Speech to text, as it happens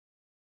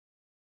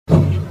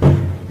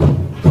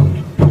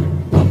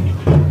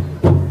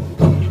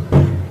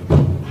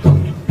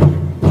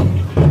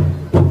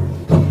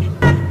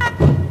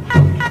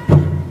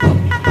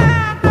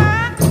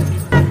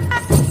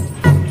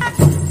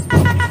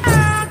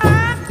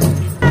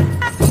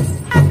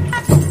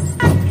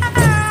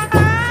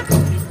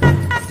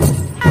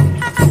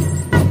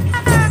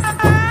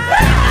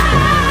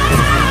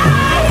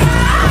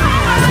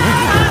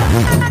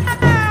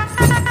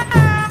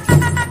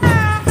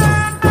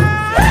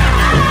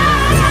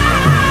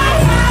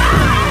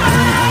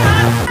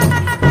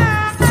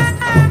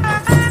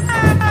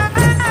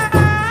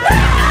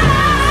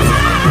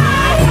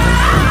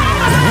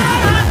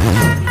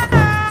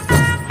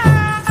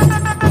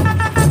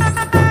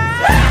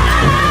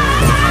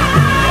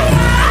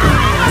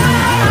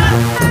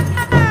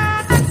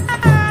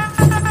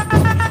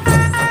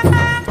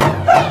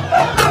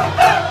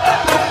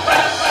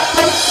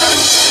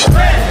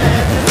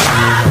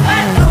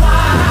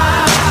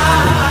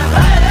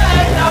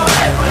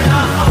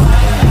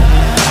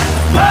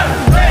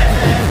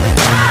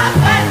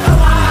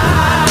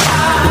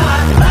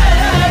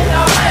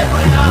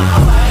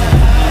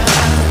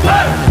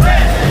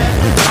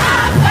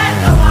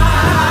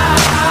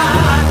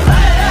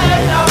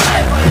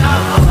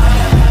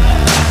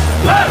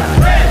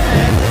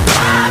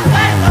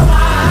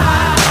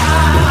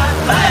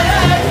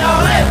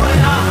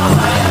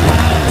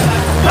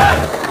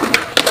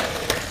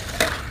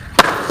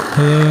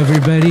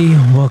everybody.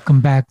 Welcome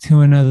back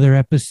to another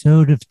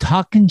episode of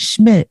Talking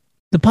Schmidt,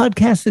 the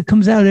podcast that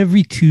comes out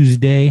every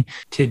Tuesday.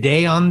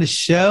 Today on the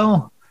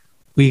show,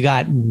 we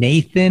got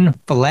Nathan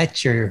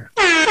Fletcher.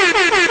 Hey,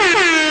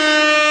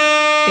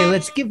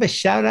 let's give a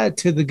shout out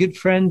to the good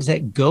friends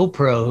at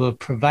GoPro who have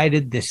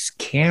provided this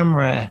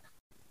camera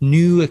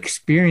new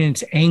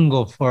experience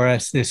angle for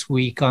us this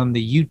week on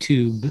the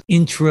YouTube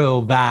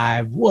intro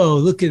vibe. Whoa,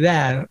 look at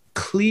that.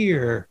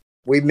 Clear.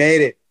 We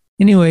made it.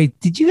 Anyway,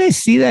 did you guys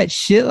see that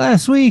shit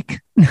last week?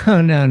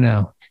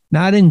 No.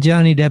 Not in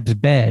Johnny Depp's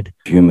bed.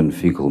 Human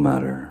fecal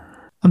matter.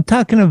 I'm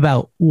talking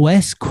about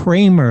Wes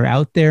Kramer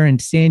out there in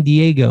San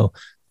Diego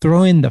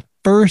throwing the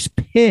first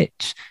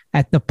pitch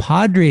at the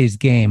Padres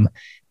game.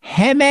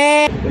 Hey,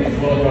 man! Please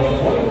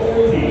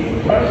welcome the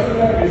Western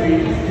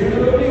Magazine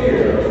Student of the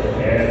Year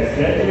and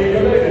San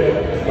Diego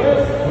native,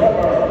 Wes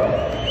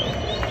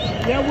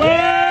Kramer. Yeah,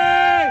 way!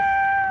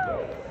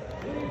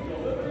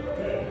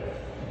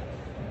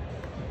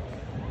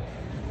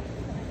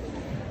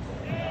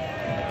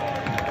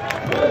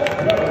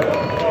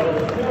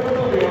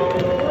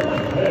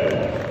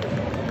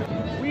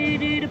 We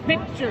need a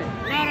picture,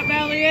 not a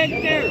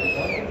valiente.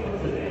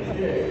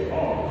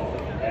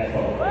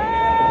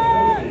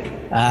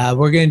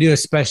 We're going to do a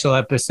special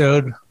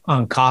episode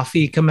on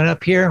coffee coming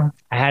up here.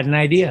 I had an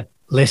idea.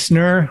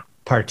 Listener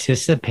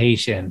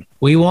participation.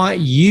 We want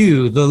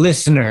you, the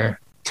listener,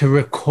 to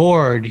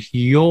record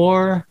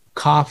your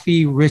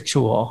coffee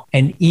ritual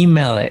and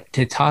email it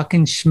to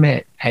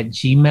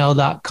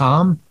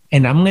talkingschmidt@gmail.com.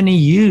 And I'm going to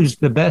use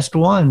the best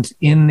ones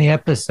in the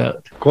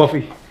episode.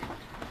 Coffee.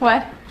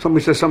 What?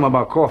 Somebody said something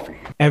about coffee.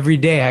 Every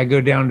day I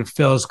go down to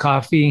Phil's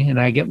Coffee and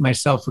I get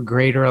myself a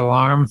greater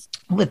alarm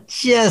with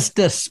just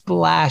a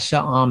splash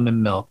of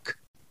almond milk.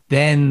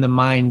 Then the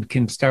mind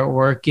can start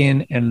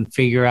working and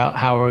figure out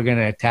how we're going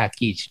to attack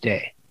each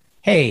day.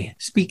 Hey,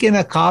 speaking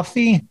of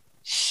coffee,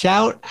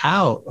 shout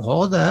out.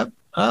 Hold up.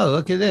 Oh,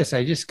 look at this.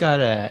 I just got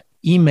an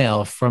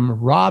email from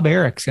Rob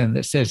Erickson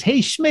that says, "Hey,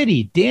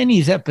 Schmitty,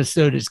 Danny's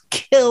episode is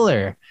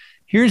killer.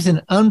 Here's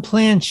an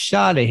unplanned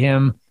shot of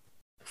him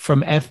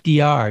from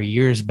FDR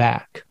years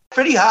back."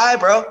 Pretty high,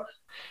 bro.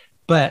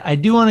 But I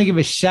do want to give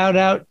a shout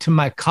out to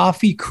my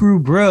coffee crew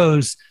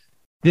bros.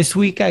 This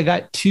week I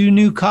got 2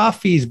 new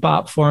coffees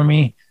bought for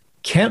me.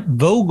 Kemp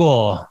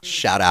Vogel.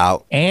 Shout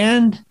out.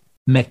 And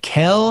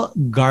Mikel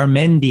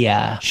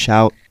Garmendia.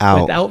 Shout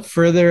out. Without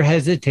further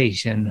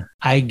hesitation,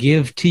 I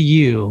give to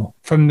you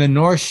from the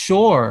North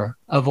Shore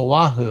of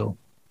Oahu.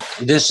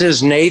 This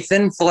is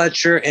Nathan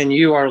Fletcher, and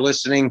you are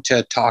listening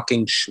to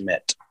Talking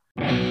Schmidt.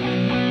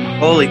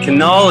 Holy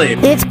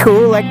cannoli. It's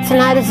cool, like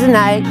tonight is the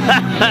night.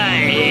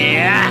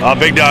 Oh,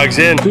 big dog's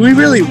in. Do we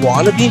really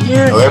want to be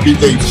here?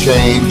 Everything's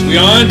changed. We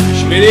on?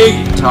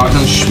 Schmitty?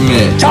 Talking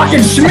Schmidt.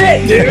 Talking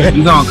Schmidt, dude.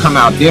 You're gonna come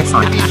out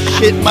different.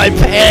 Shit my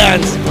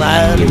pants,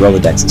 man. Your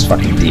Rolodex is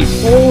fucking deep.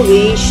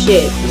 Holy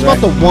shit. It's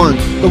about the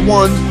ones.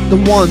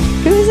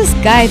 Who is this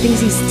guy? Thinks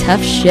he's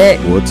tough shit.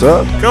 What's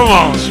up? Come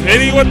on,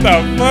 Schmitty, what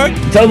the fuck?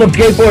 Tell the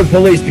skateboard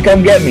police to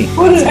come get me.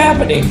 What is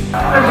happening?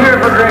 Let's hear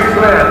it for Greg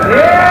Swift.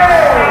 Yay!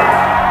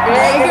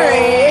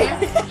 Gregory.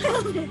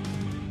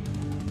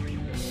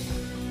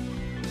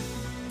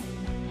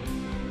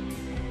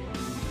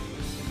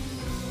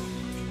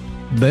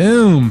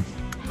 Boom.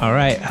 All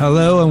right.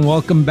 Hello and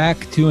welcome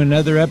back to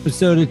another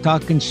episode of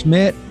Talking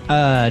Schmidt.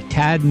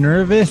 Tad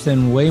nervous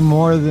and way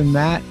more than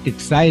that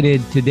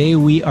excited. Today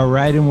we are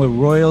riding with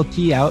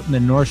royalty out in the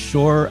North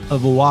Shore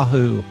of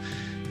Oahu.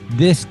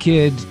 This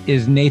kid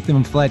is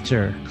Nathan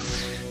Fletcher.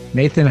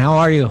 Nathan, how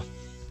are you?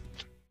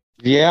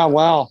 Yeah,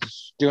 well,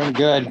 doing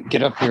good.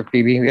 Get up here,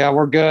 Phoebe. Yeah,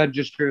 we're good.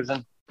 Just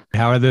cruising.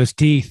 How are those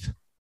teeth?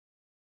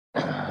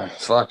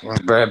 Fucking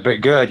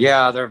good.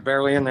 Yeah, they're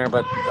barely in there,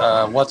 but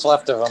what's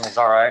left of them is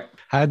all right.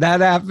 How'd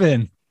that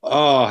happen?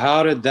 Oh,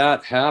 how did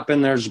that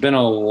happen? There's been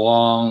a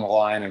long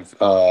line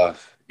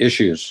of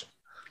issues.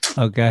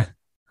 Okay.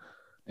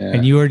 Yeah.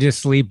 And you were just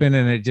sleeping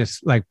and it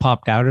just like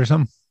popped out or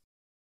something?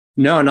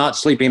 No, not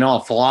sleeping,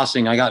 all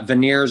flossing. I got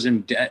veneers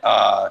and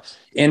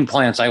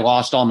implants. I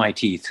lost all my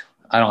teeth.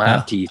 I don't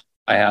have teeth.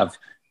 I have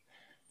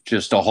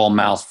just a whole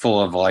mouth full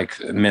of like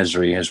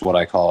misery is what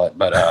I call it.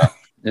 But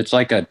it's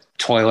like a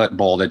toilet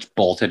bowl that's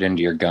bolted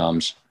into your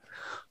gums.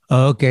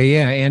 Okay.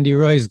 Yeah. Andy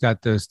Roy's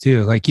got those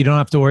too. Like you don't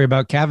have to worry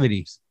about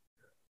cavities.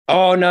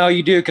 Oh, no,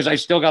 you do. Because I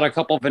still got a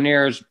couple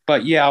veneers.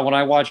 But yeah, when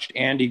I watched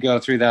Andy go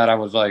through that, I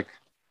was like,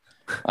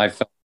 I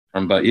felt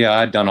him. But yeah,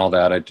 I'd done all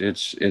that.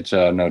 It's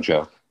no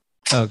joke.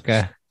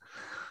 Okay.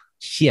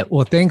 Shit.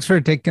 Well, thanks for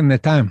taking the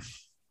time.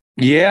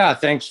 Yeah.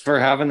 Thanks for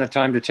having the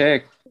time to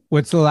take.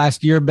 What's the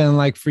last year been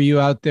like for you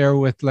out there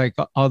with like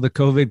all the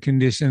COVID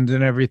conditions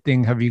and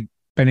everything? Have you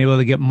been able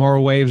to get more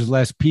waves,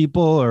 less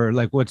people, or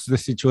like what's the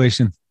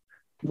situation?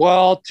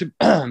 Well, to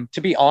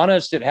be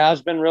honest, it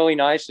has been really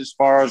nice as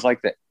far as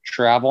like the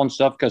travel and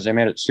stuff because they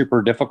made it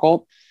super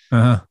difficult.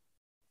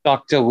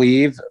 Stuck to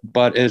leave.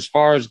 But as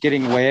far as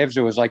getting waves,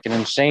 it was like an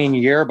insane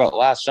year. But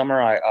last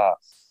summer, I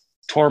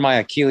tore my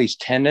Achilles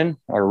tendon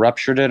or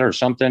ruptured it or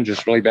something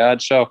just really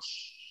bad. So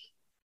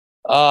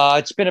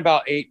It's been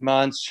about 8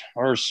 months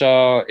or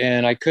so,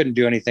 and I couldn't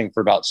do anything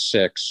for about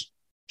 6.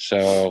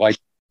 So like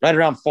right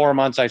around 4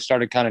 months, I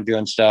started kind of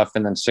doing stuff,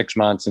 and then 6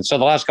 months. And so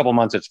the last couple of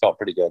months, it's felt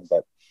pretty good,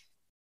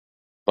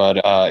 but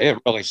it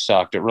really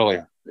sucked. It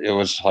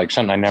was like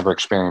something I never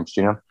experienced,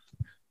 you know?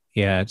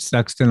 Yeah. It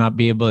sucks to not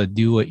be able to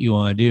do what you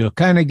want to do. It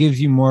kind of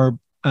gives you more,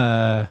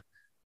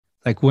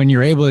 like when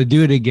you're able to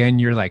do it again,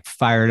 you're like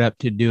fired up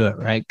to do it,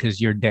 right?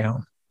 Because you're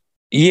down.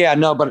 Yeah,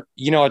 no, but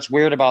you know, what's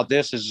weird about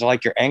this is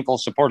like your ankle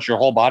supports your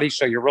whole body.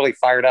 So you're really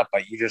fired up,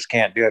 but you just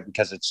can't do it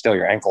because it's still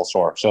your ankle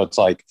sore. So it's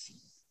like,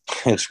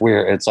 it's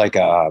weird. It's like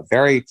a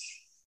very,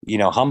 you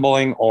know,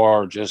 humbling,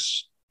 or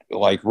just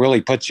like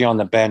really puts you on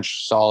the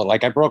bench solid.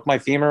 Like I broke my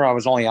femur. I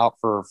was only out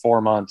for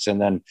 4 months. And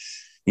then,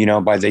 you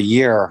know, by the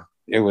year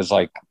it was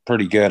like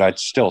pretty good. I'd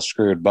still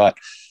screwed, but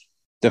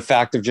the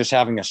fact of just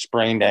having a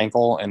sprained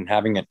ankle and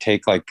having it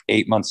take like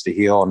 8 months to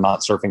heal and not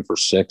surfing for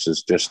 6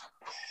 is just,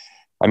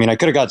 I mean, I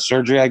could have got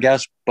surgery, I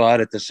guess, but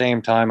at the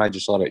same time, I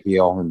just let it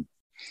heal and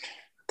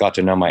got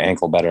to know my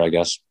ankle better, I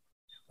guess.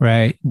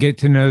 Right. Get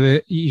to know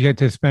that you get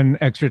to spend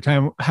extra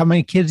time. How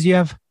many kids do you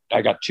have?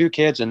 I got 2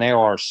 kids, and they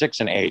are 6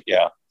 and 8.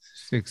 Yeah.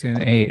 6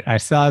 and 8. I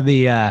saw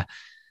the,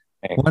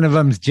 one of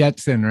them's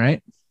Jetson,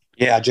 right?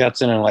 Yeah.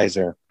 Jetson and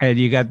Laser. And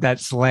you got that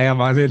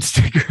slam on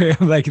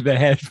Instagram, like the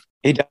head.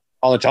 He does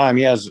all the time.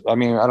 He has, I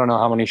mean, I don't know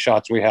how many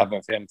shots we have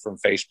of him from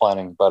face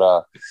planting,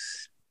 but,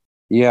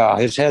 yeah,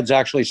 his head's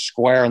actually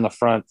square in the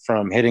front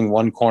from hitting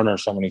one corner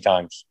so many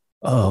times.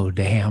 Oh,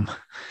 damn.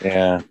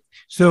 Yeah.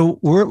 So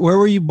where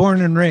were you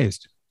born and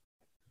raised?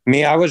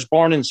 Me, I was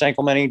born in San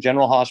Clemente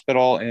General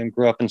Hospital and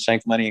grew up in San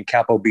Clemente and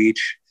Capo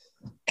Beach.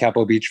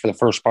 Capo Beach for the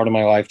first part of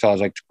my life till I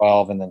was like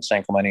 12, and then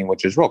San Clemente,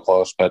 which is real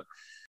close.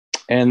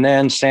 And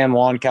then San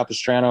Juan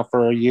Capistrano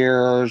for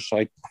years,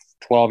 like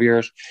 12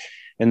 years.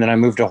 And then I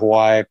moved to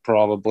Hawaii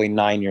probably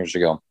 9 years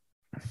ago.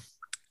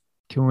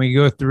 Can we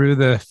go through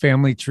the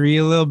family tree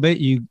a little bit?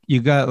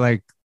 You got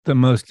like the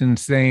most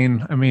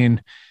insane. I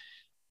mean,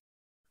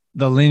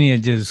 the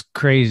lineage is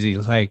crazy.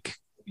 Like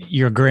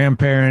your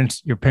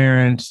grandparents, your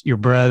parents, your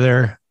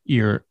brother,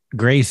 your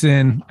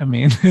Grayson. I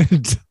mean,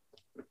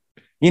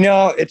 you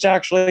know, it's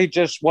actually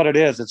just what it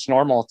is. It's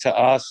normal to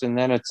us. And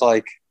then it's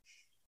like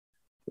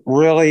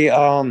really,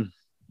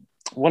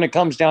 when it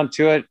comes down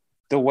to it,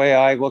 the way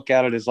I look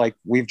at it is like,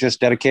 we've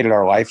just dedicated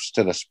our lives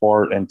to the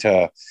sport and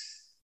to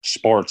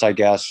sports, I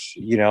guess,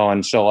 you know.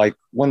 And so like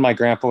when my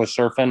grandpa was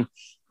surfing,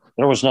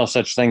 there was no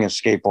such thing as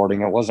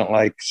skateboarding. It wasn't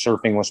like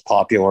surfing was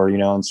popular, you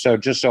know. And so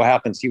just so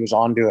happens he was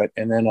onto it.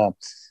 And then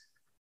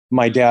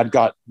my dad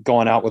got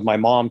going out with my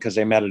mom because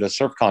they met at a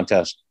surf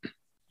contest.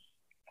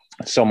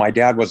 So my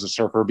dad was a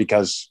surfer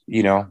because,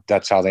 you know,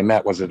 that's how they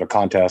met, was at a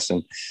contest.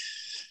 And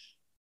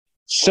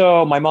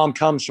so my mom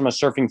comes from a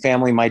surfing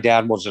family. My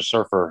dad was a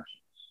surfer.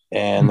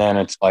 And then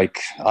it's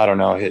like, I don't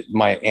know,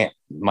 my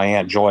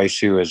aunt Joyce,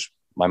 who is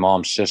my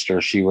mom's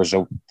sister, she was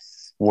a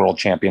world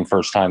champion,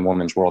 first time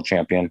women's world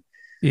champion.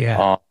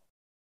 Yeah.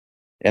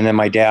 And then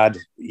my dad,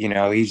 you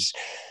know, he's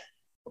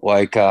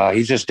like,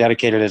 he's just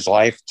dedicated his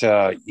life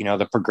to, you know,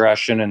 the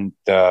progression and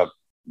the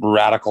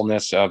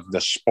radicalness of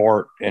the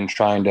sport and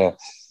trying to,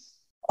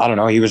 I don't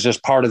know, he was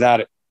just part of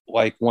that.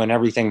 Like when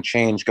everything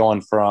changed, going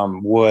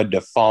from wood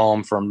to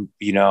foam, from,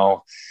 you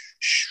know,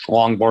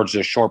 longboards to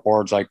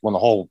shortboards, like when the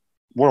whole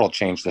world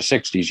changed, the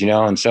 60s, you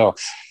know. And so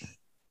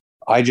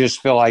I just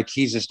feel like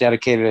he's just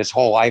dedicated his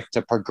whole life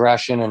to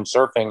progression and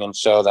surfing. And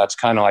so that's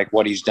kind of like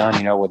what he's done,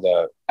 you know, with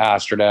the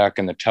Astrodeck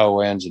and the toe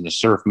ends and the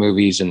surf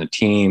movies and the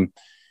team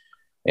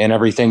and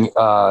everything.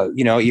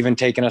 You know, even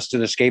taking us to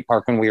the skate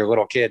park when we were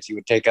little kids, he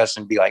would take us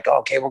and be like, oh,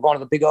 okay, we're going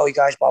to the Big O, you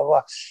guys, blah, blah,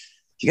 blah.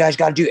 You guys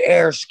got to do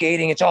air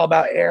skating. It's all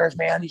about airs,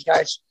 man. These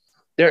guys,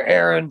 they're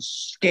air and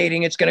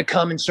skating. It's going to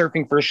come in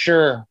surfing for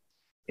sure.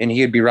 And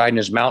he'd be riding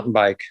his mountain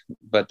bike,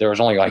 but there was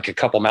only like a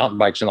couple mountain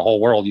bikes in the whole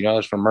world, you know.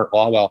 It's from Mert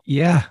Lawwell.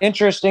 Yeah.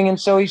 Interesting. And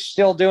so he's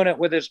still doing it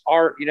with his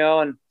art, you know,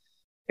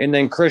 and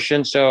then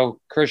Christian. So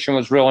Christian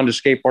was real into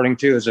skateboarding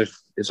too,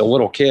 as a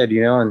little kid,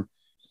 you know, and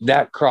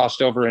that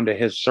crossed over into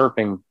his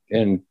surfing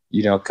and,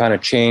 you know, kind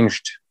of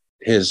changed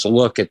his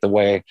look at the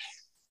way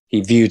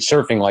he viewed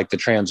surfing, like the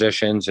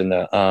transitions and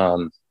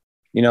the,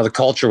 you know, the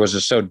culture was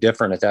just so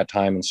different at that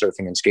time in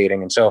surfing and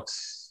skating. And so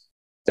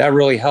that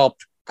really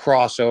helped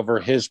cross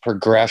over his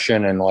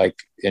progression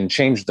and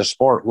change the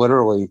sport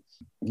literally,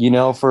 you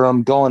know,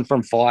 from going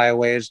from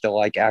flyaways to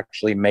like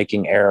actually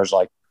making airs,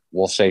 like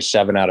we'll say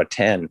 7 out of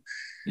 10.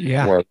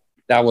 Yeah. Where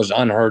that was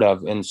unheard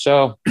of. And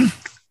so,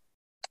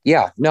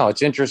 yeah, no,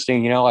 it's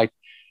interesting, you know, like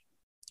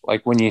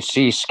when you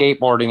see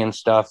skateboarding and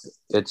stuff,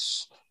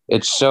 it's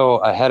so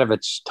ahead of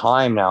its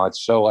time now.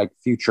 It's so like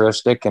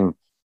futuristic and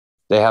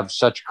they have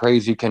such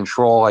crazy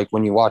control. Like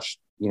when you watch,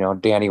 you know,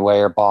 Danny Way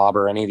or Bob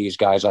or any of these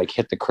guys like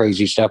hit the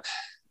crazy stuff,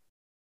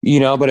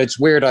 you know. But it's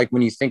weird, like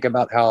when you think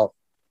about how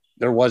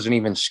there wasn't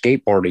even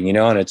skateboarding, you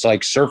know, and it's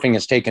like surfing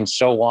has taken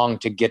so long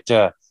to get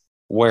to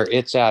where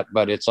it's at,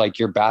 but it's like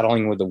you're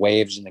battling with the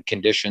waves and the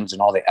conditions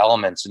and all the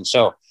elements. And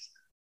so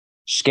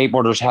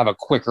skateboarders have a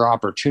quicker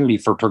opportunity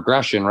for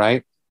progression,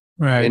 right?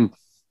 Right.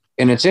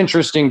 it's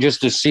interesting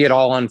just to see it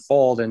all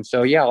unfold. And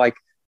so, yeah, like,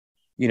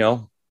 you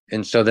know,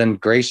 and so then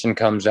Grayson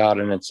comes out,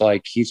 and it's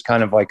like, he's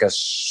kind of like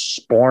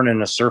born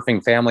in a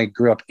surfing family,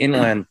 grew up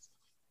inland,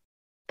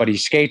 but he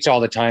skates all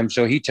the time.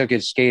 So he took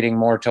his skating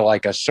more to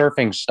like a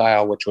surfing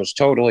style, which was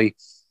totally,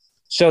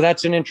 so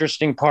that's an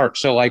interesting part.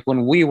 So like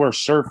when we were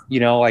you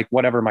know, like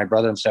whatever, my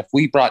brother and stuff,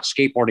 we brought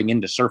skateboarding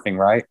into surfing.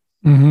 Right.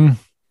 Mm-hmm.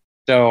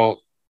 So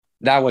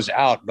that was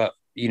out, but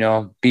you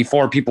know,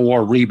 before people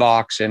wore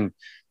Reeboks and,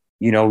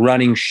 you know,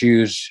 running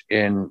shoes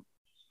and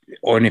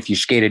if you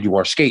skated, you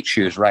wore skate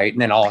shoes. Right.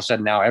 And then all of a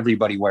sudden now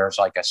everybody wears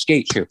like a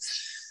skate shoe.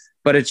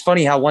 But it's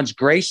funny how once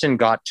Grayson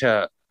got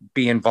to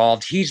be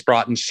involved, he's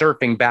brought in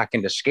surfing back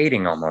into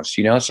skating almost,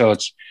 you know? So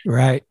it's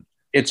right.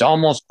 It's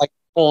almost like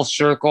full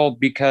circle,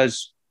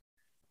 because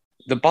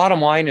the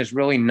bottom line is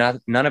really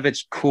none of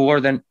it's cooler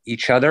than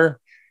each other.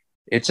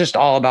 It's just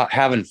all about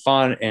having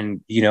fun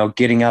and, you know,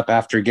 getting up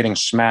after getting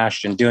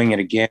smashed and doing it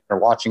again, or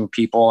watching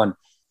people and,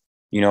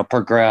 you know,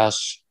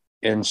 progress.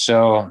 And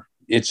so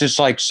it's just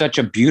like such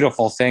a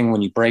beautiful thing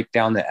when you break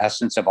down the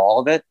essence of all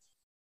of it.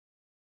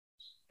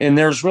 And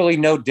there's really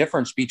no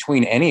difference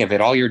between any of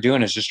it. All you're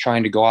doing is just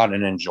trying to go out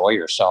and enjoy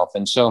yourself.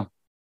 And so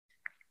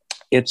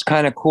it's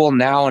kind of cool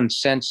now in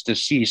sense to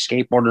see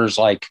skateboarders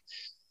like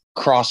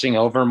crossing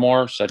over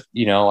more. So,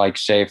 you know, like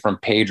say from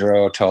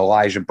Pedro to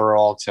Elijah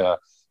Burrell to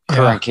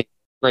current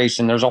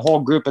Grayson, there's a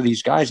whole group of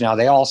these guys now.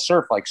 They all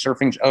surf, like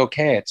surfing's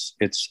okay.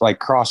 It's like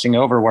crossing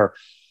over, where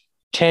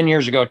 10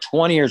 years ago,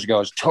 20 years ago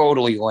is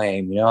totally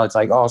lame. You know, it's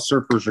like, oh,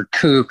 surfers are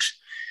kooks.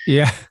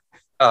 Yeah.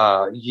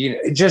 You know,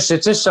 it's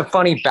just a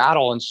funny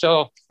battle. And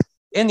so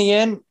in the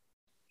end,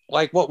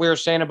 like what we were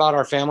saying about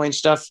our family and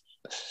stuff,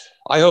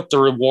 I hope the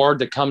reward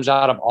that comes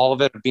out of all of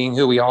it being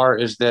who we are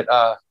is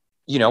that,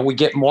 you know, we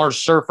get more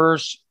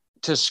surfers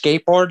to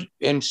skateboard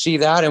and see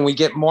that, and we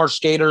get more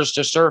skaters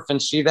to surf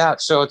and see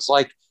that. So it's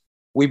like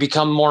we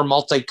become more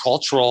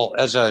multicultural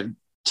as a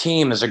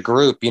team, as a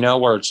group, you know,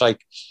 where it's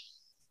like,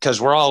 because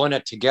we're all in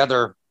it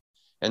together.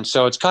 And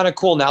so it's kind of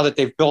cool now that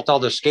they've built all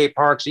the skate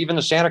parks, even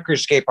the Santa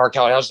Cruz skate park,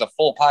 how it has the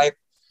full pipe.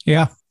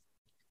 Yeah.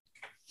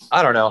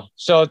 I don't know.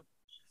 So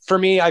for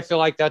me, I feel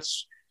like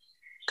that's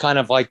kind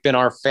of like been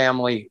our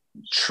family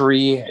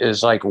tree,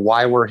 is like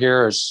why we're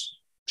here, is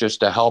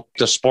just to help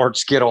the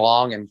sports get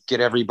along and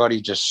get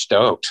everybody just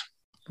stoked.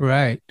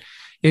 Right.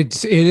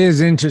 It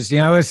is interesting.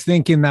 I was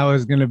thinking that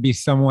was going to be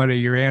somewhat of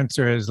your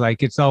answer, is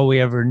like, it's all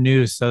we ever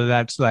knew. So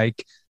that's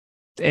like,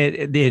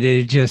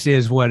 it just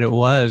is what it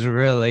was,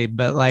 really.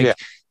 But like,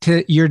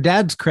 your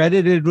dad's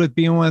credited with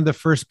being one of the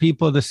first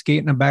people to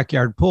skate in a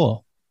backyard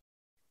pool.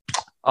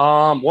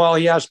 Well,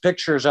 he has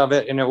pictures of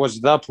it, and it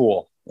was the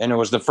pool, and it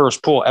was the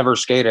first pool ever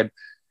skated.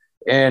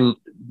 And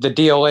the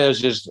deal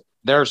is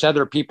there's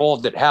other people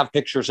that have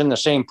pictures in the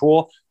same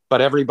pool, but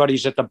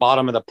everybody's at the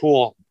bottom of the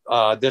pool,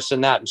 this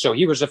and that. And so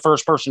he was the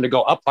first person to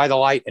go up by the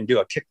light and do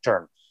a kick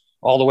turn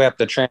all the way up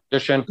the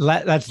transition.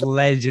 That's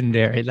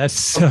legendary. That's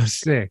so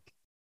sick.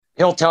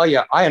 He'll tell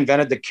you, I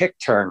invented the kick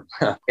turn.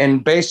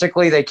 And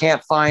basically they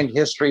can't find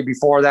history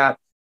before that.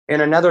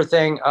 And another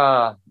thing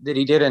that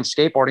he did in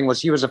skateboarding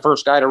was he was the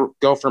first guy to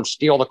go from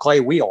steel to clay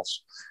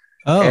wheels.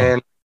 Oh.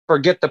 And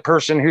forget the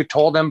person who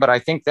told him, but I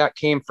think that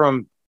came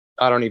from,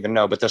 I don't even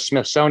know, but the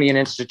Smithsonian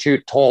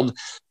Institute told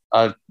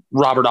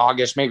Robert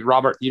August, maybe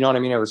Robert, you know what I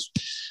mean?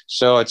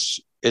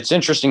 It's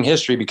interesting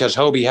history, because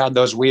Hobie had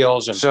those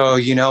wheels. And so,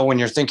 you know, when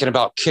you're thinking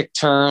about kick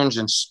turns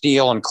and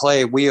steel and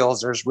clay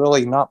wheels, there's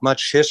really not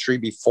much history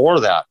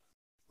before that.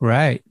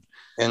 Right.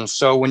 And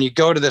so when you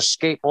go to the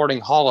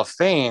Skateboarding Hall of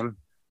Fame,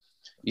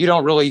 you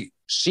don't really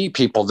see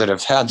people that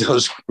have had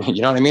those,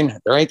 you know what I mean?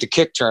 There ain't the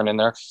kick turn in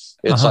there.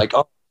 It's like,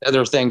 oh,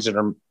 other things that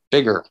are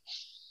bigger.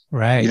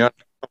 Right. You know,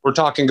 we're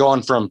talking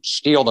going from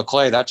steel to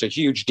clay. That's a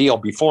huge deal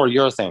before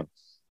your thing.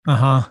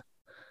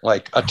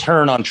 Like a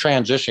turn on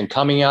transition,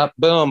 coming up,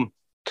 boom,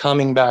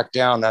 coming back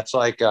down. That's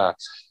like,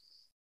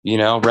 you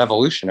know,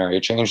 revolutionary.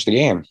 It changed the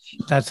game.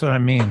 That's what I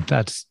mean.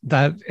 That's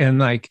that. And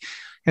like,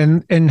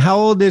 and how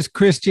old is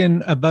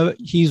Christian?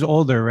 He's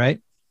older,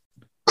 right?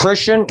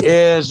 Christian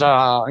is,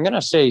 I'm going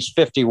to say he's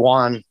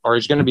 51, or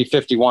he's going to be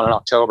 51 in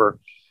October.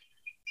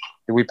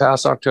 Did we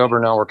pass October?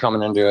 No, we're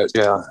coming into it.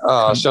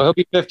 Yeah. So he'll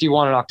be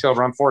 51 in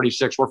October. I'm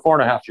 46. We're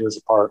 4.5 years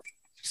apart.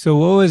 So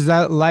what was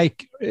that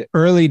like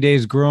early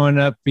days growing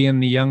up, being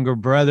the younger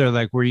brother?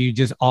 Like, were you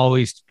just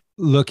always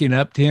looking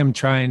up to him,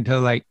 trying to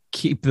like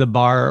keep the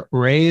bar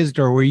raised,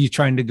 or were you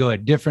trying to go a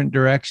different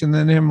direction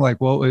than him? Like,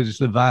 what was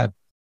the vibe?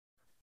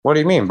 What do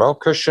you mean, bro?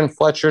 Christian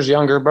Fletcher's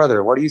younger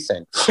brother. What do you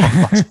think?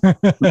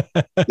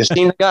 You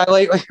seen the guy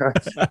lately?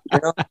 You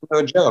know,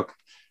 no joke.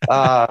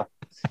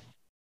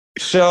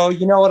 So,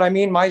 you know what I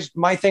mean? My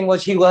thing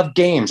was he loved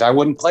games. I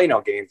wouldn't play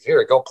no games.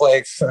 Here, go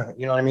play,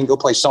 you know what I mean? Go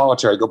play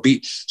solitaire, go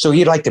beat. So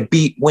he'd like to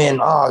beat, win.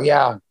 Oh,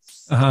 yeah.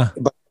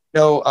 But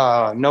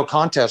no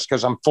contest,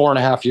 because I'm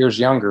 4.5 years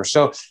younger.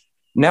 So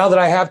now that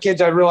I have kids,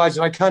 I realize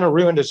that I kind of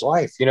ruined his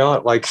life, you know,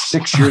 at like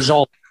 6 years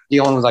old,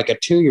 dealing with like a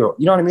 2-year-old.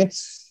 You know what I mean?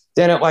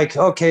 Then at like,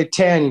 okay,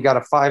 10, you got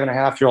a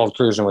 5.5-year-old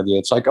cruising with you.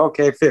 It's like,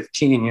 okay,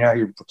 15, you know,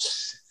 you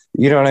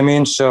know what I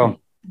mean? So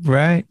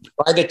Right.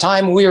 By the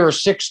time we were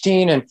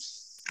 16 and,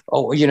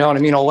 you know what I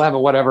mean, 11,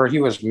 whatever, he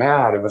was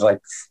mad. It was like,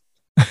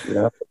 you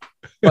know.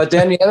 But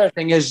then the other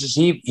thing is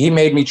he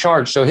made me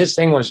charge. So his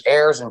thing was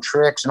airs and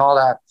tricks and all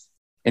that.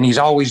 And he's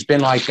always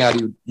been like that,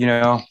 you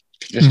know,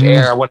 just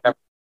air, whatever.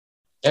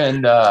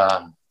 And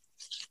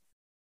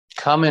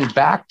coming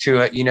back to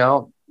it, you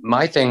know,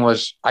 my thing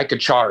was I could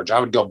charge. I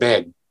would go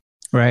big.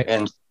 Right.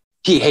 And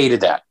he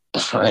hated that.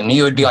 And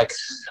he would be like,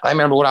 I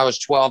remember when I was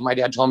 12, my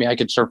dad told me I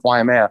could surf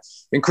Waimea.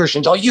 And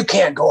Christian's, oh, you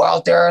can't go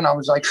out there. And I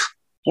was like,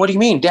 what do you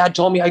mean? Dad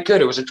told me I could.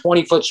 It was a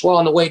 20-foot swell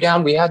on the way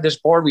down. We had this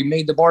board. We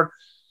made the board.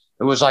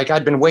 It was like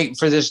I'd been waiting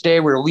for this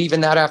day. We were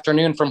leaving that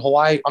afternoon from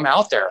Hawaii. I'm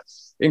out there.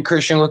 And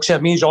Christian looks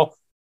at me. He's all,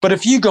 but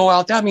if you go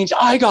out, that means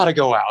I got to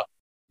go out.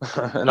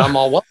 And I'm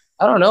all, what?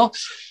 I don't know.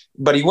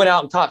 But he went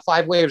out and caught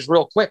 5 waves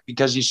real quick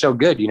because he's so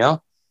good, you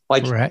know?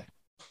 Like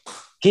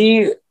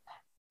he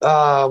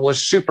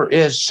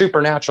is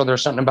supernatural.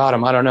 There's something about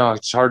him. I don't know.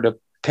 It's hard to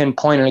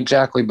pinpoint it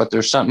exactly, but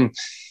there's something.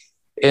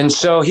 And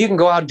so he can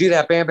go out and do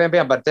that, bam, bam,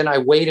 bam. But then I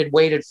waited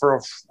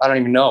for, I don't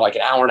even know, like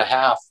an hour and a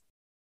half.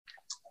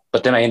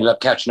 But then I ended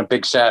up catching a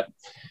big set.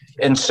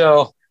 And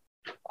so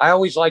I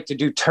always like to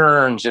do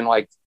turns and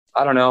like,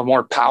 I don't know,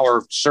 more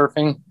power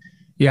surfing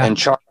and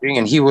charging.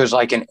 And he was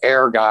like an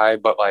air guy,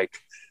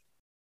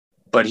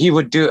 but he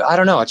would do, I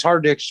don't know. It's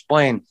hard to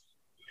explain.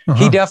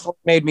 He definitely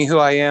made me who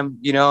I am,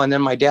 you know, and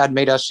then my dad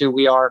made us who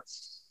we are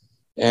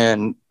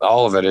and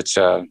all of it. It's,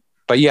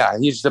 but yeah,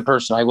 he's the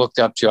person I looked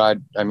up to.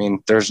 I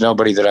mean, there's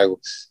nobody that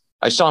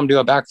I saw him do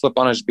a backflip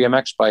on his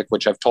BMX bike,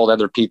 which I've told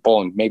other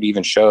people and maybe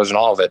even shows and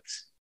all of it.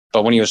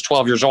 But when he was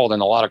 12 years old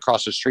and a lot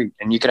across the street,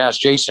 and you can ask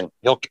Jason,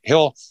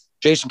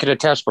 Jason could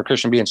attest for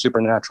Christian being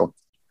supernatural.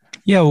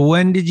 Yeah.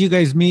 When did you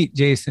guys meet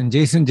Jason?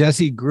 Jason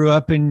Jesse grew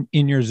up in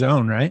your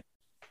zone, right?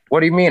 What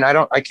do you mean?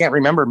 I can't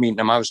remember meeting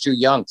him. I was too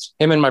young.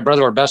 Him and my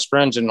brother were best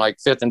friends in like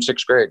 5th and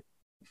 6th grade.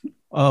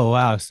 Oh,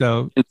 wow.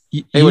 So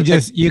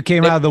you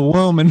came out of the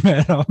womb and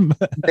met him.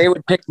 They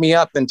would pick me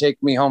up and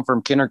take me home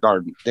from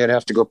kindergarten. They'd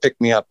have to go pick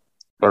me up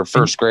or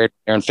 1st grade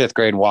or in 5th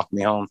grade and walk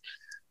me home.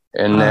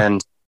 And then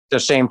at the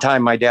same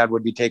time, my dad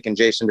would be taking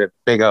Jason to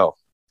Big O.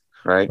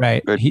 Right.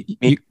 Right.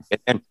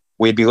 And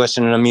we'd be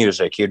listening to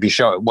music. He'd be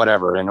showing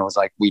whatever. And it was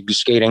like, we'd be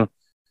skating,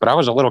 but I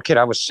was a little kid.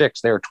 I was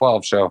 6, they were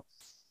 12. So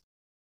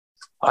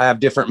I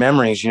have different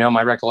memories, you know,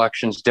 my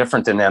recollection's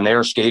different than them. They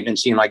were skating and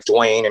seeing like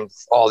Dwayne and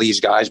all these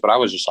guys, but I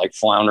was just like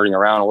floundering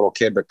around, a little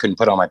kid, but couldn't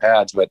put on my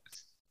pads. But,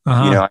 you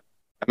know, I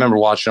remember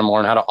watching them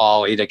learn how to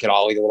ollie. They could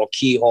ollie the little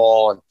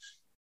keyhole. And,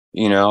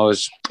 you know, it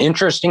was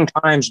interesting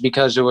times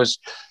because it was,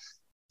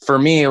 for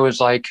me, it was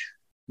like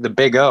the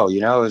Big O,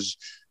 you know, it was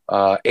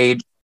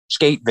Age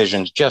Skate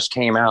Visions just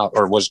came out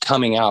or was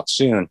coming out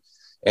soon.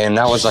 And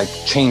that was like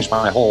changed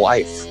my whole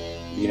life,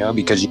 you know,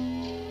 because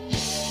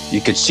you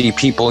could see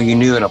people you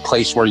knew in a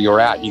place where you're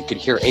at. You could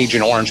hear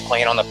Agent Orange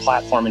playing on the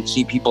platform and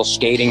see people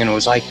skating. And it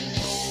was like,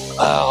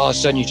 all of a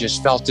sudden you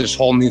just felt this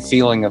whole new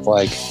feeling of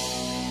like,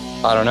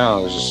 I don't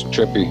know, it was just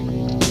trippy.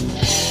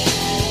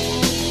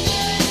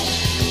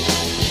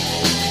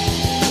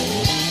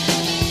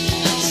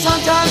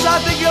 Sometimes I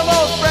think of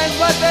old friends,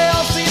 but they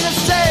all seem the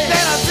same.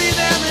 Then I see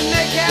them and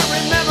they can't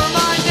remember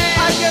my name.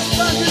 I guess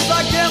I'm just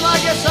like them, I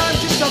guess I'm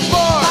just a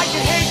bore. I can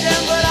hate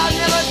them, but I've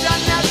never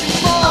done that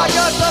before. I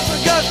got lots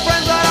of good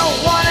friends I don't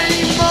want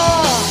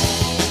anymore.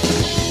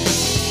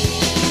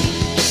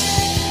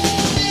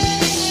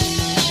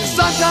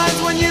 Sometimes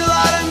when you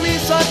lie to me,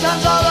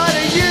 sometimes I'll lie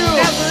to you.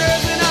 And there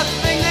isn't a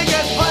thing they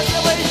could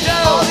possibly do.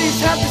 All these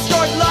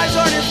half-distorted lies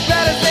aren't as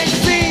bad as they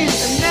seem.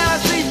 And now I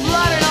see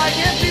blood and I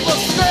hear people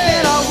scream.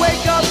 And I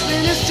wake up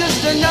and it's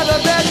just another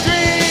bad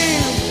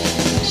dream.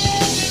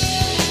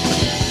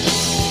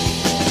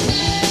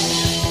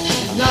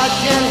 And I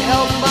can't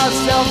help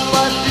myself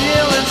but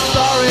feeling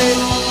sorry,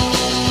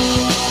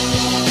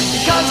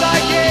 because I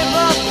gave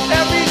up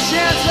every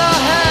chance I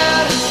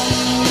had.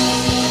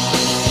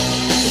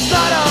 It's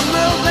not a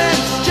movement,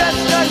 it's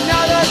just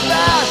another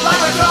path.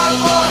 Like a cry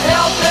for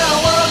help in a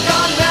world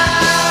gone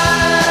mad.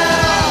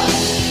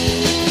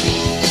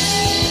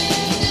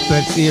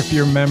 Let's see if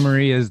your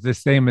memory is the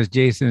same as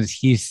Jason's.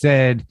 He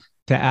said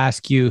to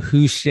ask you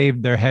who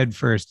shaved their head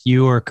first,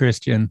 you or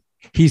Christian.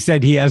 He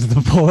said he has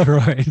the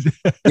Polaroid.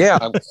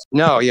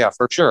 Yeah,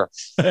 for sure.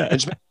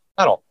 It's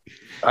metal.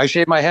 I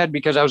shaved my head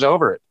because I was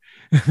over it.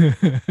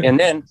 And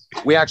then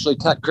we actually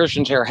cut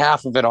Christian's hair,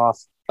 half of it off.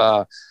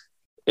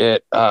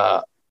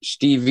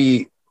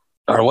 Stevie,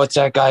 or what's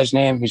that guy's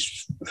name?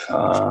 He's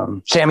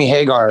Sammy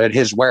Hagar at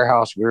his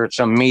warehouse. We were at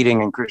some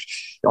meeting and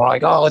Christian,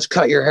 like, oh, let's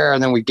cut your hair.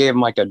 And then we gave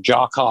him like a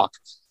jock hawk,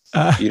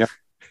 you know,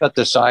 cut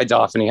the sides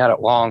off and he had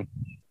it long.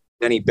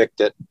 Then he bicked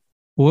it.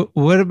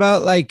 What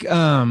about like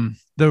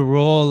the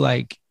role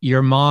like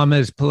your mom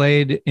has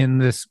played in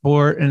the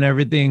sport and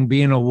everything,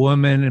 being a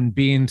woman and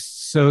being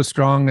so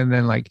strong, and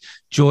then like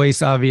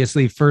Joyce,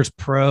 obviously first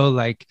pro,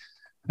 like,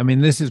 I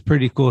mean, this is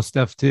pretty cool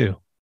stuff too.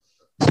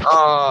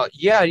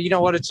 Yeah, you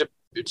know what?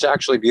 It's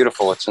actually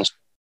beautiful. It's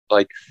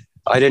like,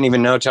 I didn't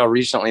even know till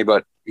recently,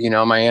 but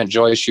my Aunt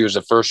Joyce, she was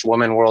the first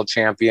woman world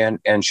champion,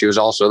 and she was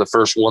also the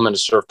first woman to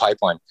surf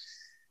pipeline,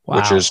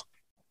 which is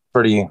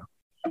pretty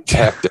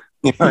hectic.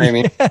 You know what I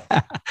mean?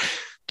 Yeah.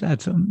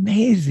 That's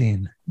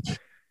amazing.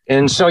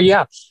 And so,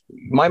 yeah,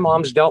 my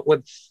mom's dealt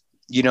with,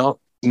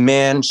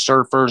 men,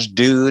 surfers,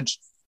 dudes,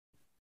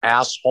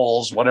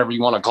 assholes, whatever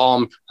you want to call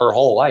them, her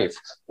whole life.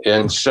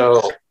 And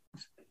so,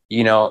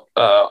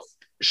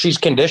 she's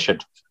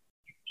conditioned.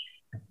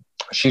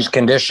 She's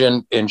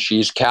conditioned and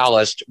she's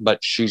calloused, but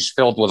she's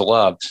filled with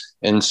love.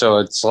 And so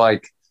it's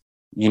like,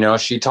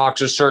 she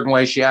talks a certain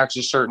way, she acts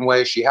a certain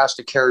way, she has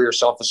to carry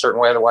herself a certain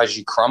way. Otherwise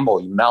you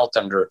crumble, you melt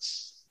under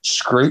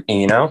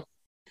scrutiny,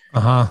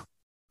 Uh-huh.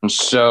 And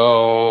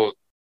so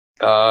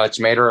it's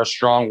made her a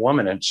strong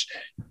woman. It's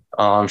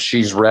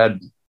she's read,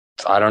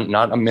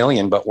 not a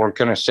million, but we're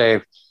going to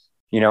say,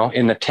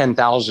 in the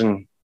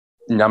 10,000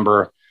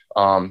 number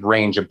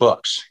range of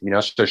books,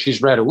 so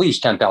she's read at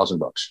least 10,000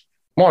 books,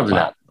 more than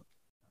that,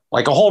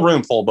 like a whole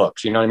room full of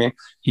books. You know what I mean?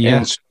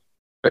 Yeah.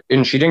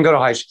 And she didn't go to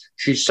high school.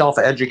 She's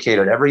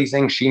self-educated.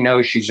 Everything she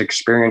knows, she's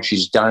experienced,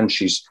 she's done,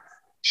 she's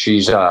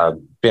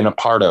been a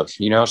part of,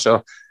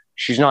 so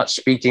she's not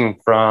speaking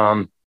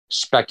from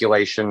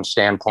speculation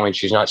standpoint.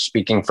 She's not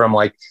speaking from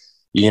like,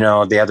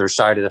 the other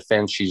side of the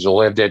fence. She's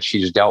lived it.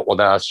 She's dealt with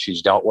us.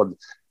 She's dealt with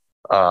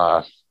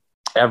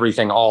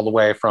everything, all the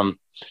way from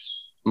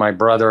my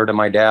brother to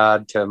my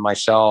dad to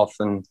myself.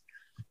 And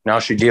now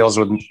she deals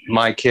with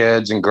my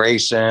kids and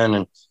Grayson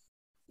and,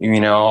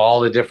 all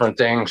the different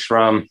things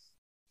from,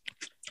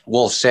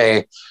 we'll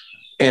say,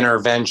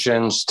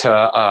 interventions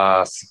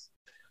to,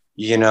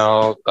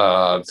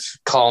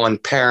 calling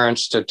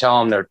parents to tell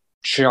them their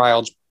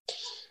child's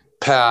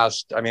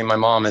passed. I mean, my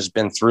mom has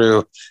been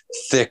through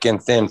thick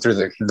and thin through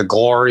the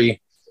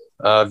glory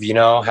of,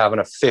 having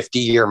a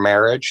 50-year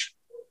marriage.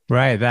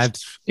 Right.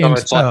 That's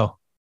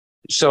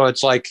so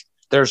it's like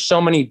there's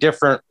so many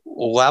different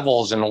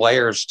levels and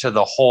layers to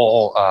the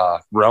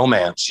whole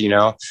romance,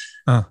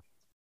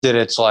 that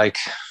it's like,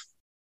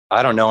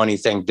 I don't know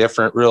anything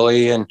different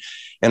really. And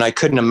I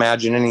couldn't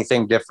imagine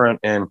anything different.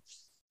 And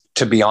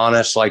to be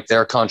honest, like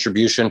their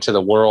contribution to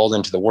the world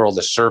and to the world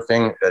of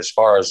surfing, as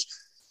far as,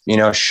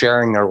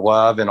 sharing their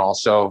love and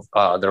also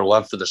their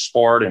love for the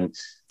sport and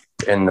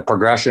the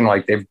progression,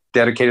 like they've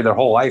dedicated their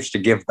whole lives to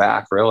give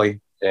back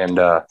really. And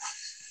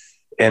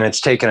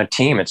it's taken a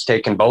team. It's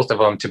taken both of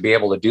them to be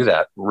able to do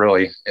that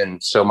really.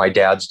 And so my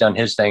dad's done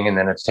his thing, and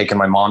then it's taken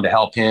my mom to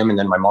help him. And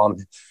then my mom,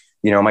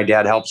 my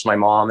dad helps my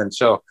mom. And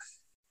so,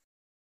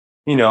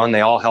 and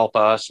they all help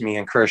us, me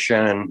and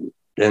Christian.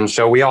 And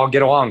so we all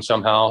get along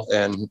somehow.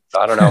 And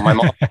I don't know,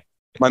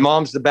 my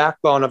mom's the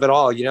backbone of it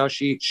all.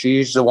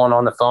 She's the one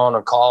on the phone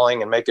and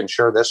calling and making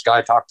sure this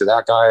guy talked to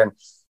that guy.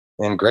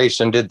 And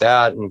Grayson did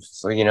that. And,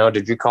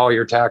 did you call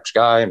your tax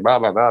guy? And blah,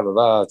 blah, blah, blah,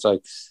 blah. It's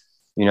like,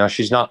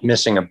 she's not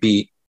missing a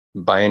beat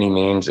by any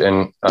means.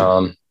 And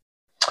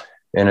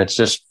it's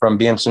just from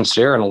being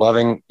sincere and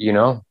loving,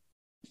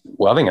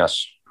 loving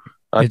us.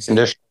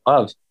 Unconditional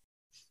love.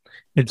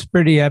 It's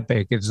pretty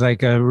epic. It's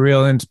like a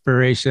real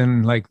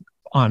inspiration, like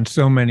on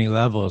so many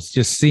levels.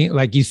 Just seeing,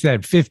 like you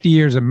said, 50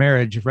 years of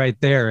marriage right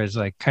there is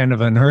like kind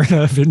of unheard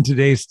of in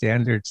today's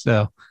standards.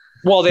 So,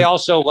 well, they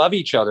also love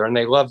each other and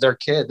they love their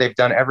kid. They've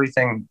done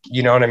everything.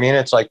 You know what I mean?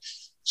 It's like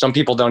some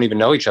people don't even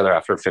know each other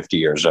after 50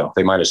 years. So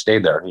they might've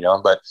stayed there,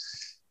 but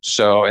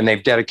so, and they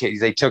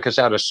took us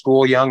out of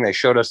school young. They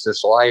showed us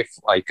this life,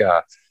 like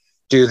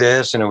do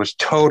this. And it was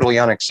totally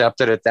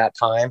unaccepted at that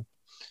time.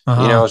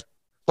 Uh-huh. It was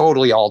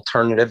totally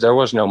alternative. There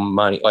was no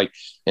money like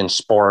in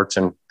sports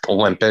and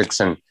Olympics,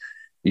 and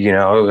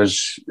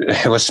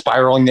it was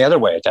spiraling the other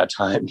way at that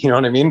time. You know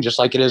what I mean? Just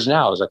like it is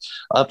now. It was like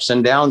ups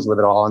and downs with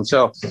it all. And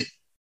so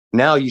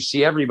now you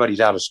see everybody's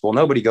out of school.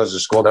 Nobody goes to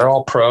school. They're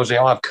all pros. They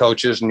all have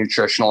coaches,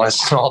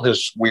 nutritionalists, and all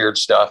this weird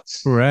stuff.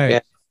 Right.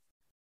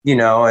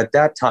 And, at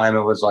that time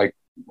it was like,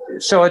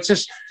 so it's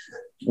just,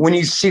 when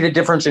you see the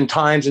difference in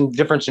times and the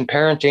difference in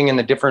parenting and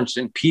the difference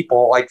in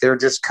people, like they're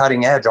just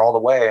cutting edge all the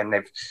way. And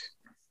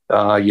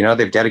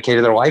they've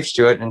dedicated their lives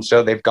to it. And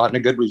so they've gotten a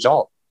good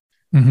result.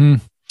 Mm-hmm.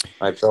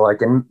 I feel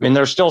like, and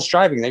they're still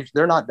striving.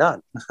 They're not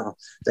done.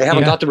 They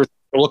haven't got the result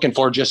they're looking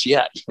for just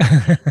yet.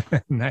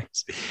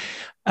 Nice.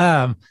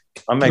 I'm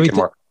making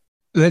more.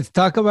 Let's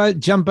talk about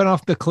jumping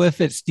off the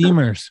cliff at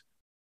Steamers.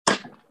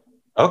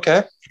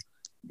 Okay.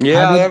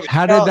 Yeah.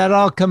 How did that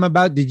all come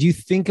about? Did you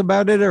think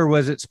about it or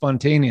was it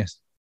spontaneous?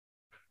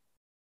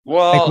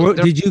 Well,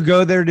 did you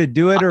go there to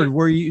do it or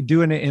were you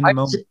doing it in the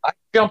moment? I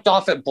jumped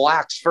off at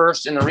Black's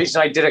first. And the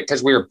reason I did it,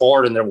 because we were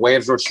bored and the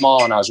waves were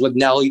small and I was with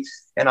Nelly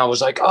and I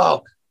was like,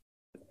 oh,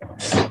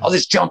 I'll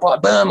just jump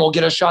on, boom, we'll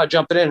get a shot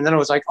jumping in. And then I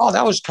was like, oh,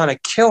 that was kind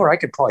of killer. I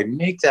could probably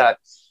make that.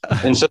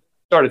 And so I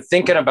started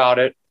thinking about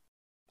it.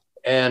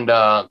 And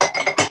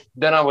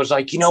then I was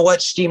like, you know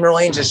what? Steamer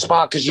Lane's a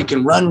spot because you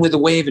can run with the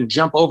wave and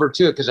jump over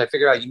to it, because I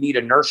figured out you need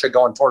inertia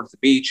going towards the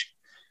beach.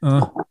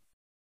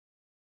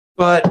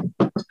 But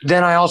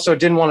then I also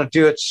didn't want to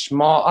do it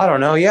small. I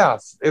don't know. Yeah,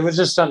 it was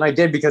just something I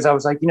did because I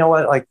was like, you know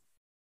what? Like,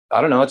 I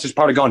don't know. It's just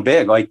part of going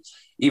big. Like,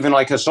 even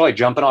like Hasoi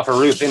jumping off a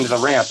roof into the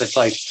ramp. It's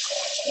like,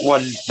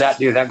 what did that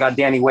do? That got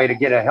Danny Way to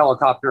get a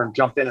helicopter and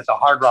jump in at the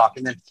Hard Rock.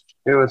 And then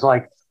it was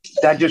like,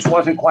 that just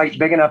wasn't quite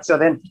big enough. So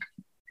then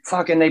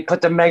fucking they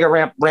put the mega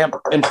ramp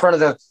in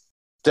front of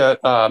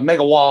the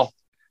mega wall,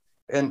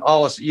 and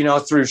all this, you know,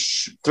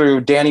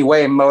 through Danny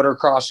Way, motor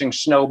crossing,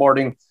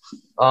 snowboarding,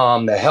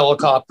 the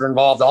helicopter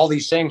involved, all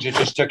these things. It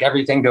just took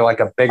everything to like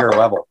a bigger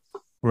level.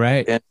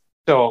 Right. And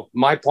so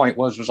my point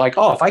was like,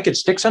 oh, if I could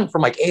stick something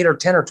from like 8 or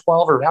 10 or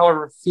 12 or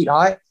however feet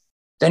high,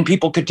 then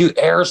people could do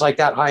airs like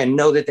that high and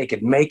know that they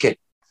could make it.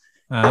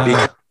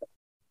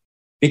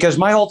 Because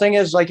my whole thing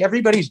is like,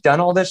 everybody's done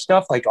all this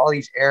stuff, like all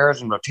these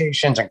airs and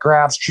rotations and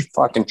grabs,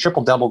 fucking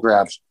triple double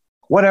grabs,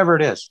 whatever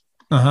it is.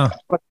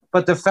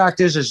 But the fact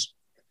is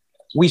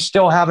we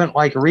still haven't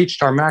like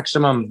reached our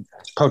maximum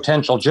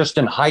potential just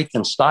in height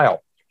and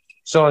style.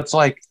 So it's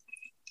like,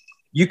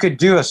 you could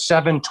do a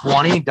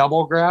 720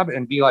 double grab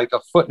and be like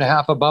 1.5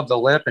 feet above the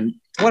lip and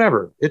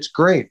whatever. It's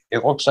great.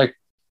 It looks like,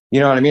 you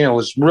know what I mean? It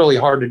was really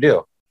hard to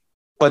do.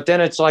 But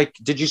then it's like,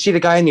 did you see the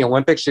guy in the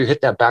Olympics who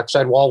hit that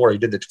backside wall where he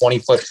did the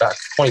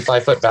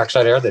 25-foot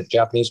backside air, the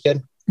Japanese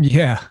kid?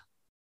 Yeah.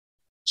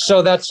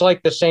 So that's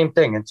like the same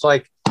thing. It's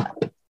like,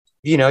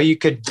 you know, you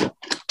could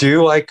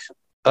do like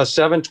a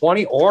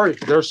 720, or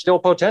there's still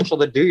potential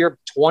to do your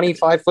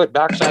 25-foot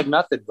backside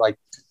method, like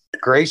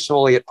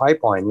gracefully at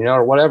pipeline, you know,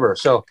 or whatever.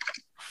 So,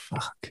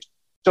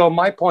 so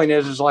my point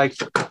is like,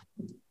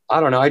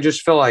 I don't know. I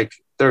just feel like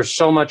there's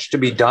so much to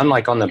be done,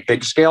 like on the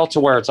big scale, to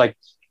where it's like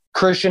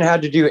Christian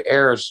had to do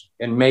airs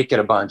and make it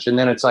a bunch. And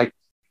then it's like,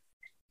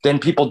 then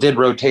people did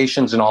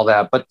rotations and all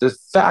that. But the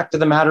fact of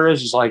the matter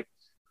is like,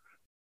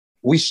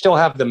 we still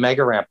have the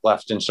mega ramp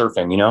left in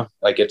surfing, you know,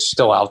 like it's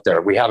still out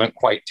there. We haven't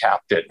quite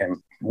tapped it, and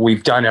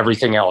we've done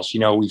everything else. You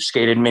know, we've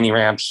skated mini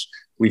ramps.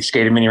 We've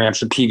skated mini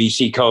ramps with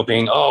PVC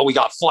coping. Oh, we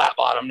got flat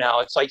bottom now.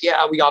 It's like,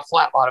 yeah, we got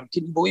flat bottom.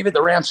 Can you believe it?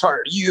 The ramps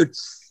are huge.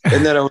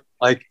 And then it was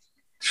like,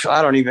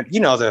 I don't even, you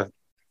know, the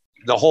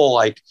whole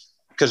like,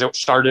 because it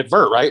started at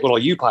vert, right? Little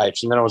U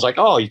pipes. And then it was like,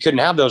 oh, you couldn't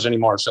have those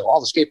anymore. So all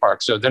the skate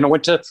parks. So then it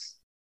went to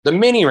the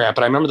mini ramp.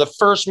 And I remember the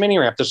first mini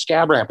ramp, the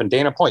Scab ramp in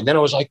Dana Point. Then it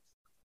was like,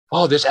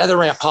 oh, this other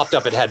ramp popped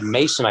up. It had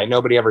masonite.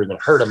 Nobody ever even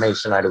heard of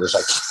masonite. It was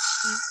like,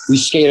 we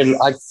skated,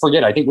 I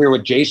forget, I think we were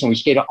with Jason. We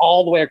skated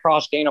all the way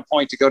across Dana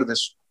Point to go to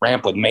this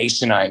ramp with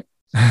masonite.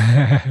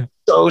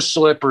 So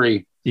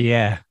slippery.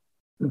 Yeah.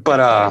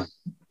 But,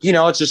 you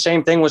know, it's the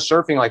same thing with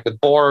surfing, like with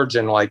boards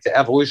and like the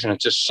evolution.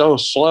 It's just so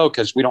slow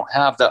because we don't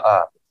have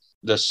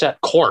the set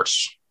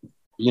course.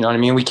 You know what I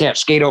mean? We can't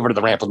skate over to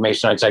the ramp with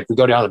masonite. It's like we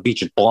go down to the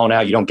beach, it's blown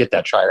out. You don't get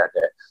that try that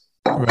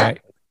day.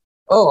 Right.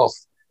 Oh,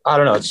 I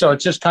don't know. So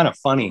it's just kind of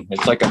funny.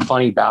 It's like a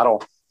funny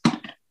battle.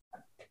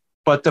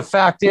 But the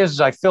fact is,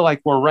 I feel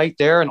like we're right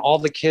there, and all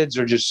the kids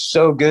are just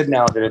so good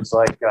now that it's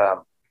like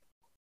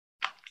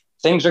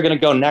things are going to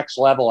go next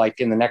level, like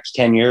in the next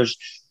 10 years,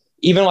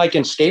 even like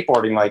in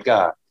skateboarding, like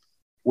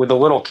with the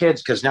little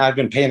kids, because now I've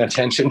been paying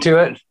attention to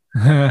it.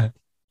 And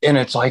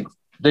it's like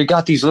they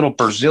got these little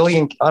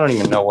Brazilian, I don't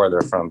even know where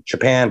they're from,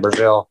 Japan,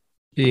 Brazil.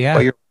 Yeah.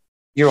 But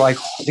you're like,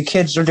 the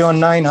kids are doing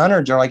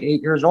 900s. They're like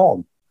 8 years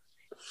old.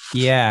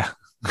 Yeah.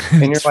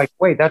 And you're like,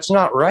 wait, that's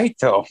not right,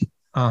 though.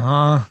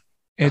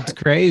 It's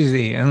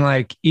crazy. And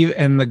like, even,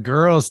 and the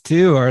girls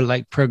too are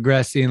like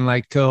progressing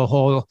like to a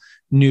whole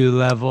new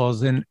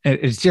levels. And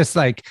it's just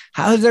like,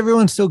 how is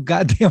everyone so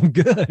goddamn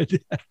good?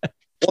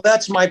 Well,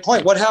 that's my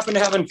point. What happened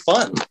to having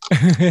fun?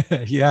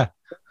 Yeah.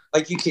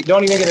 Like you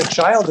don't even get a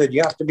childhood.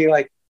 You have to be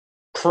like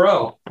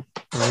pro.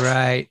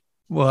 Right.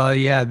 Well,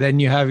 yeah. Then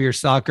you have your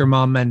soccer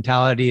mom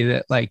mentality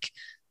that like,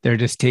 they're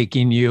just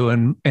taking you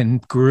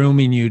and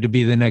grooming you to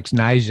be the next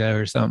Nyjah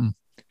or something.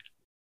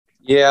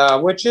 Yeah,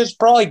 which is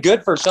probably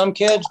good for some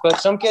kids, but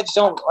some kids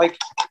don't like.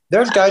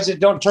 There's guys that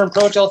don't turn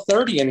pro till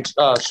 30 in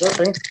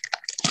surfing.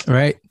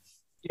 Right.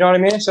 You know what I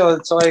mean? So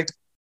it's like,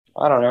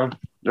 I don't know.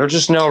 There's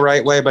just no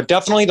right way, but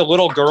definitely the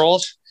little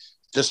girls,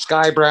 the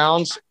Sky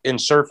Browns in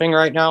surfing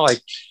right now,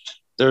 like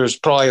there's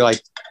probably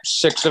like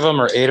 6 of them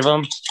or 8 of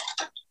them,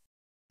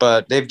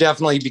 but they've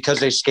definitely,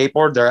 because they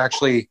skateboard,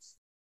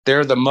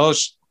 they're the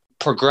most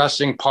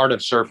progressing part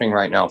of surfing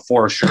right now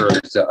for sure.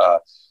 It's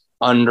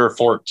under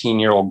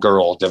 14-year-old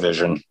girl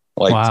division.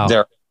 Like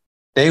wow.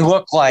 they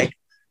look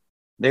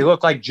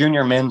like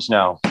junior men's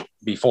now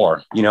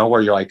before, you know,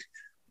 where you're like,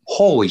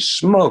 holy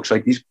smokes,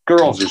 like these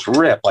girls just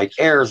rip like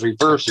airs,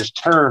 reverses,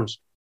 turns,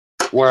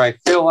 where I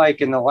feel like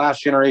in the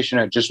last generation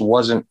it just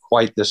wasn't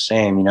quite the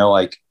same, you know,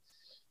 like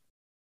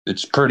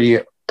it's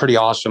pretty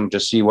awesome to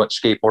see what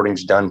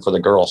skateboarding's done for the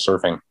girl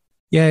surfing.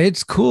 Yeah,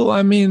 it's cool.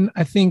 I mean,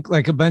 I think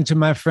like a bunch of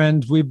my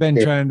friends, we've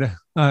been trying to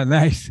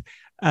nice.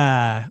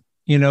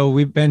 You know,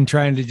 we've been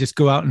trying to just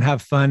go out and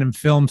have fun and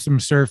film some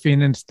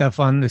surfing and stuff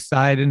on the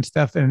side and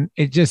stuff. And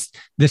it just,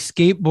 the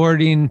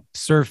skateboarding,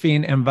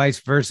 surfing, and vice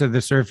versa, the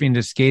surfing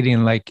to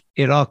skating, like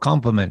it all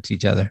complements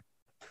each other.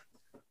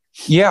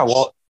 Yeah,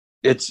 well,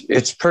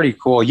 it's pretty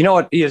cool. You know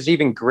what is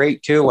even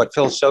great too? What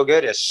feels so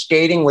good is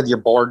skating with your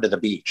board to the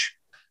beach.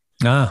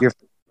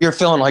 You're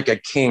feeling like a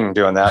king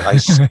doing that. I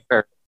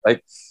swear.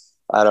 Like,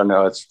 I don't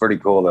know. It's pretty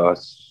cool though.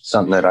 It's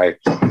something that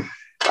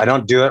I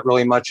don't do it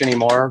really much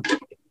anymore.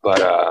 but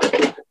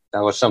that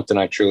was something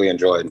I truly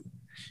enjoyed.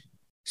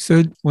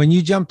 So when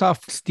you jumped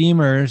off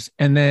steamers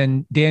and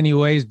then Danny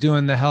Way's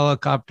doing the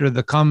helicopter,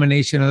 the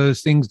combination of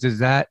those things, does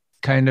that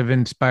kind of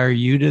inspire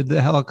you to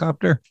the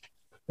helicopter?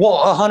 Well,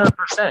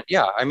 100%.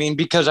 Yeah. I mean,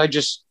 because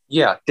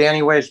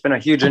Danny Way has been a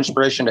huge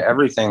inspiration to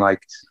everything.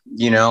 Like,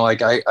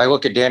 like I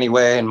look at Danny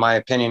Way, in my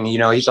opinion,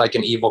 he's like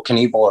an Evel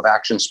Knievel of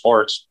action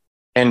sports.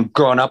 And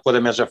growing up with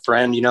him as a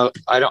friend,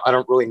 I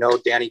don't really know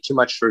Danny too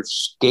much for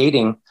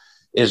skating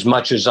as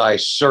much as I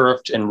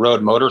surfed and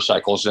rode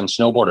motorcycles and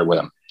snowboarded with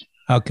him.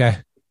 Okay.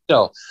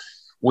 So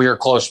we were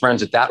close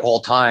friends at that whole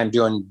time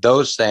doing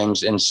those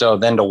things. And so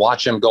then to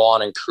watch him go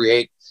on and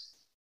create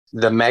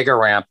the mega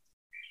ramp,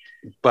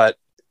 but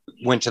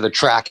went to the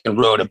track and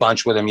rode a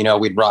bunch with him.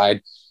 We'd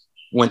ride,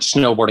 went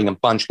snowboarding a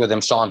bunch with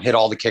him, saw him hit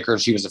all the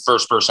kickers. He was the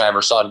first person I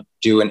ever saw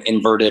do an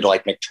inverted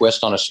like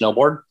McTwist on a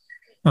snowboard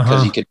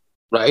because he could,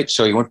 right?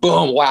 So he went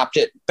boom, whapped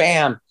it,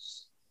 bam.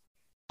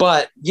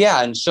 But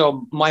yeah, and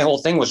so my whole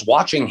thing was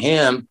watching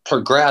him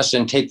progress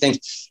and take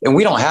things. And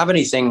we don't have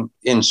anything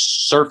in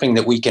surfing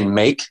that we can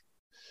make.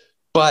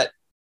 But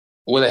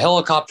with a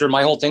helicopter,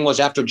 my whole thing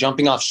was after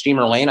jumping off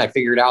Steamer Lane, I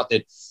figured out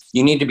that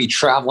you need to be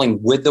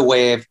traveling with the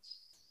wave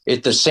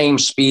at the same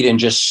speed and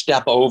just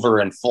step over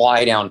and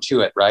fly down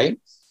to it, right?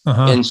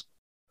 And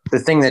the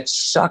thing that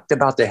sucked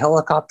about the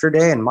helicopter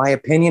day, in my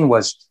opinion,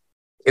 was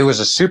it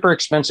was a super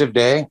expensive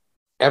day.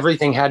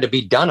 Everything had to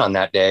be done on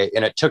that day.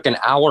 And it took an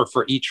hour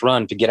for each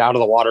run to get out of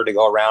the water, to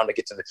go around, to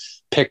get to the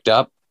picked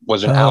up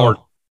was an hour.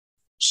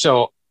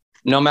 So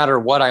no matter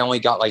what, I only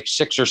got like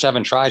 6 or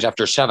 7 tries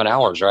after 7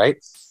 hours. Right.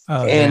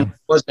 And it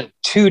wasn't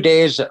 2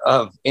 days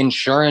of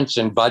insurance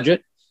and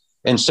budget.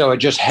 And so it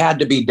just had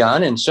to be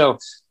done. And so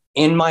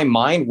in my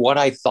mind, what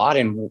I thought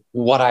and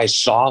what I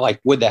saw, like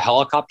with the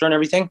helicopter and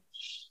everything,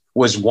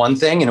 was one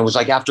thing. And it was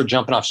like after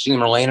jumping off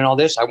Steamer Lane and all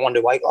this, I wanted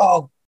to like,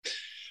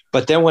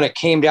 but then when it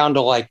came down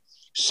to like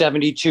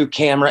 72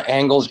 camera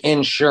angles,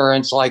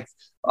 insurance, like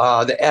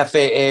the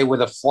FAA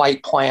with a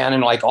flight plan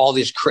and like all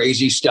this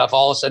crazy stuff,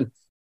 all of a sudden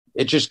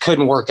it just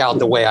couldn't work out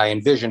the way I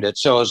envisioned it.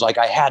 So it was like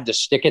I had to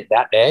stick it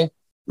that day,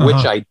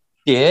 which I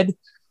did.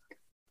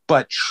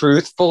 But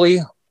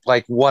truthfully,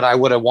 like what I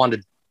would have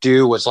wanted to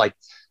do was like,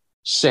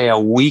 say, a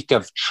week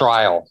of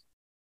trial.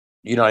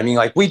 You know what I mean?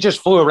 Like we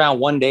just flew around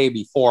one day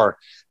before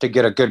to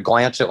get a good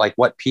glance at like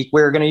what peak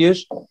we were going to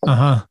use.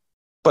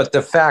 But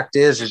the fact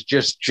is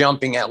just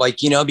jumping at like,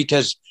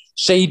 because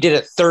say you did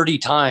it 30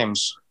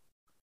 times,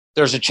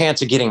 there's a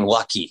chance of getting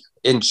lucky.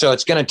 And so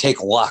it's going to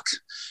take luck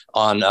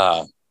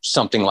on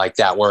something like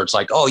that, where it's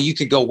like, you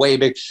could go way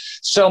big.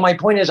 So my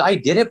point is I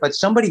did it, but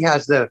somebody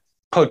has the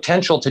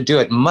potential to do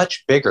it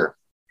much bigger.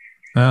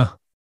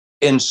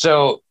 And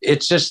so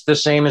it's just the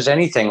same as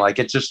anything. Like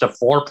it's just a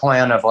floor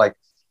plan of like,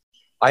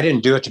 I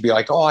didn't do it to be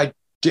like, I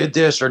did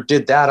this or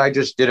did that. I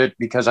just did it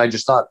because I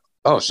just thought,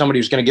 somebody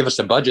was going to give us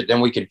the budget,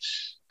 then we could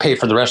pay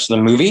for the rest of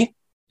the movie.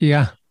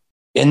 Yeah.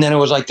 And then it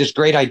was like this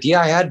great idea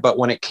I had, but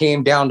when it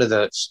came down to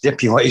the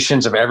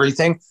stipulations of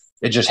everything,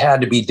 it just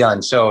had to be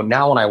done. So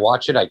now when I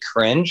watch it, I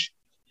cringe.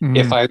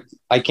 If I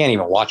can't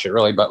even watch it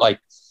really,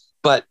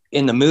 but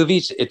in the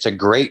movies, it's a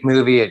great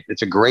movie.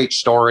 It's a great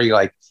story.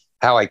 Like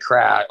how I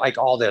crack, like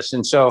all this.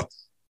 And so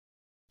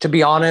to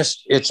be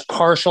honest, it's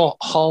partial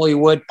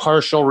Hollywood,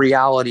 partial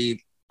reality,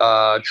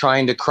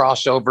 trying to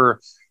cross over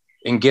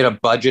and get a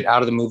budget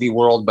out of the movie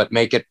world, but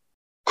make it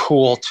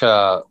cool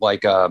to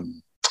like a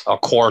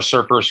core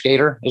surfer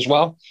skater as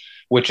well,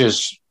 which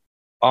is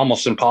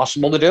almost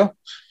impossible to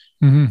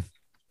do.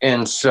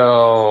 And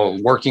so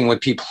working with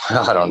people,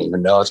 I don't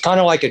even know, it's kind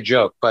of like a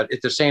joke, but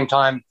at the same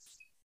time,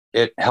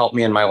 it helped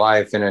me in my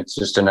life. And it's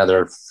just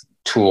another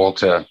tool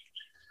to,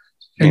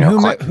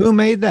 who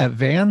made that?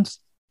 Vans?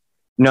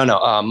 No.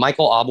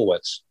 Michael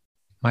Abowitz.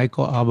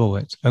 Michael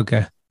Abowitz.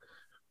 Okay.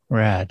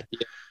 Rad.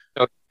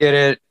 So he did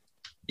it.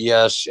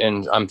 Yes.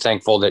 And I'm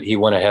thankful that he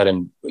went ahead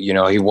and,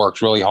 he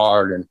worked really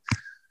hard, and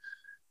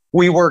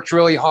we worked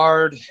really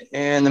hard,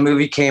 and the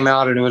movie came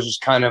out, and it was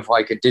just kind of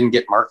like, it didn't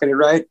get marketed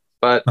right,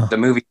 but the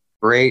movie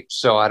great.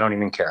 So I don't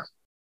even care.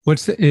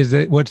 What's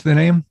the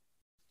name?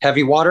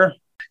 Heavy Water.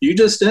 You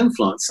just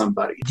influenced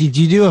somebody. Did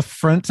you do a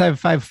frontside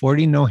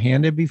 540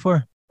 no-handed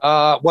before?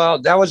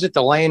 Well, that was at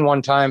the lane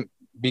one time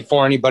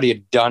before anybody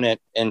had done it.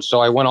 And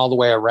so I went all the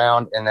way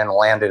around and then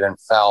landed and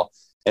fell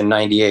in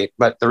 98.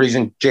 But the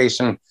reason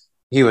Jason,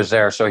 he was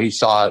there, so he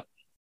saw it.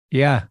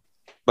 Yeah.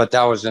 But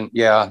that wasn't,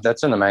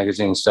 that's in the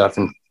magazine stuff.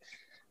 And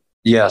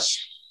yes,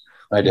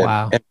 I did.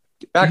 Wow. And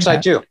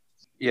backside too.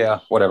 Yeah,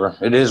 whatever.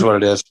 It is what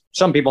it is.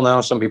 Some people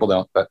know, some people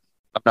don't, but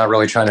I'm not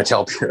really trying to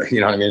tell people, you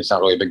know what I mean? It's not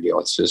really a big deal.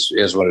 It's just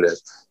is what it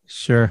is.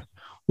 Sure.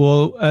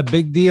 Well, a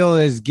big deal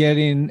is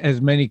getting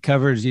as many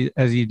covers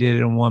as you did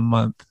in 1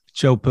 month.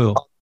 Chopu.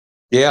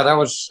 Yeah, that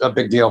was a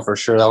big deal for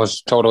sure. That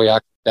was totally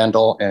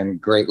accidental and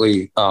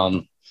greatly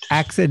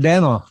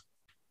accidental.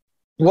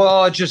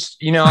 Well,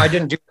 just,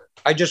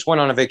 I just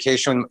went on a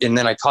vacation, and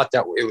then I thought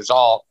that it was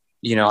all,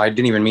 I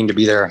didn't even mean to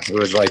be there. It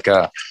was like,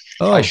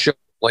 I showed up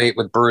late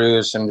with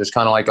Bruce and just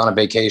kind of like on a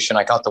vacation.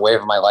 I caught the wave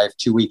of my life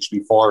 2 weeks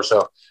before.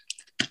 So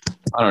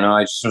I don't know.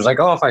 I just was like,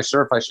 oh, if I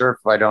surf, I surf.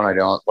 If I don't, I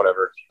don't,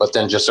 whatever. But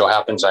then just so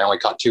happens I only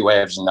caught 2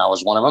 waves and that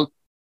was one of them.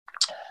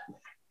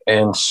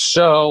 And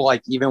so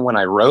like, even when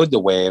I rode the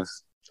wave,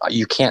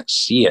 you can't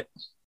see it.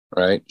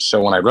 Right.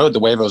 So when I rode the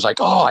wave, it was like,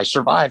 oh, I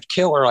survived,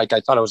 killer. Like,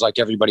 I thought it was like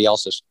everybody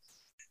else's.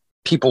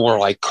 People were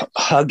like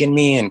hugging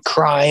me and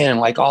crying and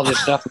like all this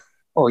stuff.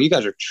 Oh, you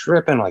guys are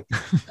tripping. Like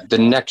the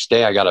next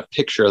day I got a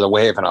picture of the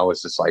wave and I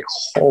was just like,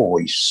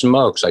 holy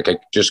smokes. Like, I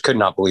just could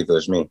not believe it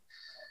was me.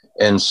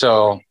 And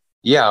so,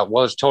 yeah, it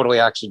was totally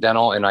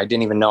accidental. And I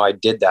didn't even know I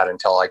did that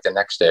until like the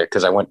next day.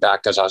 Cause I went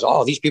back cause I was,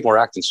 oh, these people are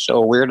acting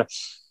so weird.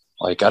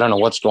 Like, I don't know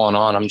what's going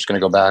on. I'm just going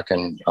to go back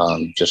and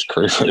just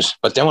cruise.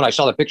 But then when I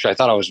saw the picture, I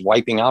thought I was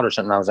wiping out or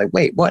something. I was like,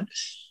 wait, what?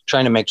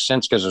 Trying to make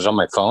sense because it was on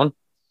my phone.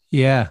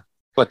 Yeah.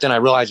 But then I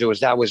realized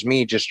that was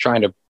me just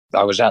trying to,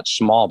 I was that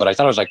small, but I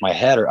thought it was like my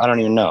head or I don't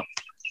even know.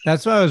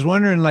 That's why I was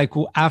wondering, like,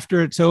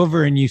 after it's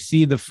over and you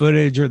see the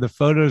footage or the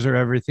photos or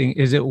everything,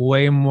 is it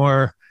way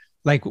more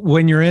like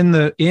when you're in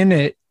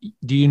it,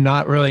 do you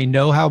not really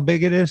know how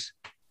big it is?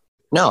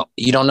 No,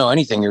 you don't know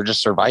anything. You're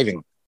just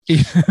surviving.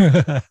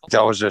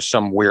 That was just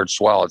some weird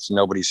swell.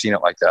 Nobody's seen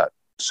it like that.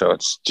 So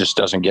it's just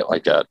doesn't get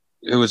like that.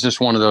 It was just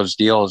one of those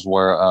deals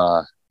where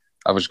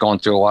I was going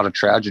through a lot of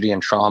tragedy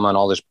and trauma and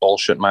all this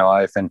bullshit in my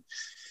life and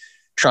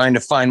trying to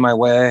find my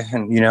way.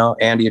 And,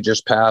 Andy had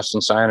just passed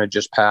and Cyan had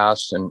just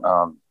passed. And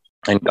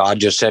God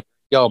just said,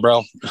 yo,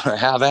 bro,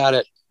 have at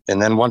it.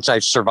 And then once I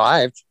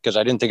survived, because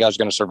I didn't think I was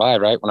going to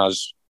survive, right, when I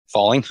was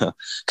falling,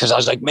 because I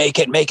was like, make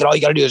it. All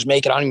you got to do is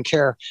make it. I don't even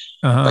care.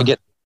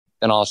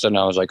 And all of a sudden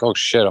I was like, oh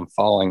shit, I'm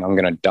falling. I'm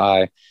going to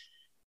die.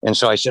 And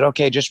so I said,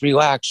 okay, just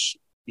relax.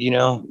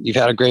 You've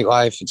had a great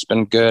life. It's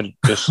been good.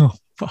 Just,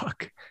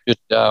 just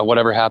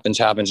whatever happens.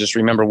 Just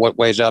remember what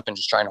weighs up and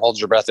just try and hold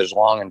your breath as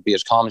long and be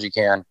as calm as you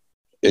can.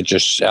 It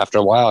just, after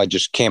a while, I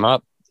just came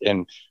up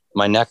and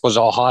my neck was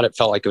all hot. It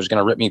felt like it was going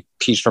to rip me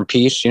piece from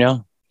piece, Wow.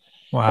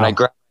 And I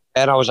grabbed my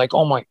head. I was like,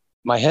 oh,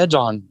 my head's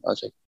on. I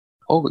was like,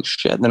 holy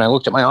shit. And then I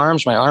looked at my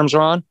arms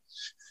are on.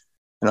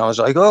 And I was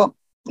like, oh,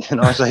 and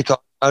I was like, oh.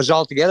 I was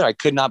all together. I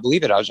could not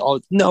believe it. I was all,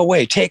 no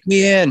way, take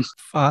me in.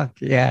 Fuck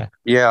yeah.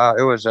 Yeah,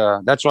 it was,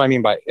 that's what I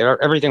mean by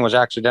everything was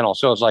accidental.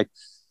 So it's like,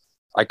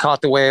 I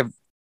caught the wave,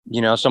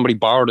 somebody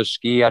borrowed a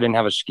ski. I didn't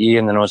have a ski.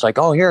 And then it was like,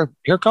 oh, here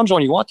comes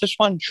one. You want this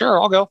one? Sure,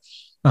 I'll go.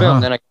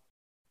 And then I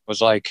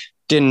was like,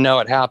 didn't know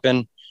it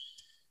happened.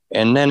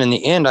 And then in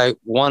the end, I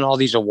won all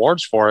these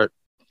awards for it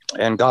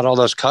and got all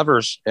those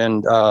covers.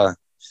 And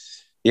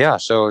yeah,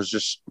 so it was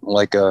just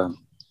like, I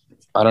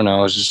don't know,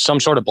 it was just some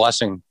sort of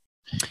blessing.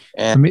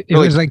 And it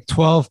was like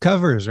 12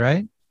 covers,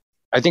 right?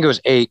 I think it was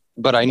 8,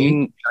 but I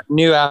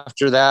knew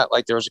after that,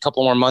 like there was a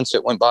couple more months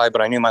that went by, but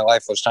I knew my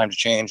life was time to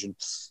change and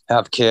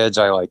have kids.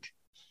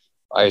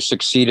 I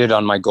succeeded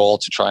on my goal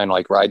to try and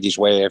like ride these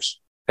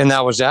waves. And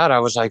that was that. I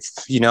was like,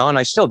 and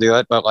I still do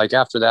it. But like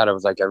after that, I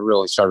was like, I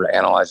really started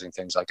analyzing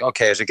things like,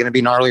 okay, is it going to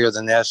be gnarlier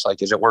than this?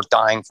 Like, is it worth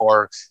dying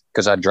for?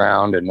 Because I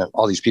drowned and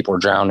all these people are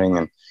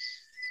drowning.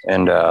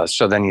 And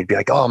so then you'd be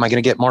like, oh, am I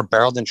going to get more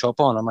barreled than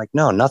Chopo? And I'm like,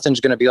 no, nothing's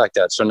going to be like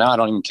that. So now I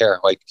don't even care.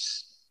 Like,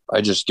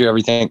 I just do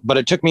everything. But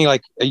it took me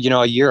like, a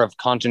year of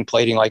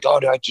contemplating like, oh,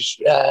 do I just,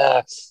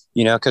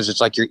 because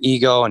it's like your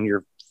ego and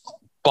your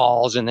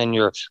balls and then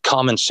your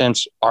common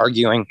sense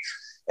arguing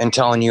and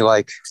telling you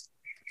like,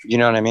 you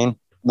know what I mean?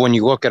 When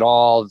you look at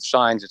all the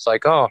signs, it's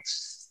like, oh,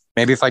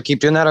 maybe if I keep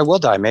doing that, I will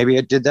die. Maybe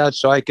it did that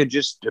so I could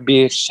just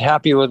be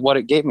happy with what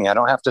it gave me. I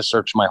don't have to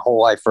search my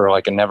whole life for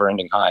like a never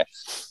ending high.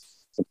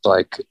 It's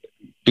like,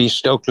 be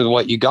stoked with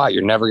what you got.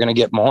 You're never going to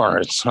get more.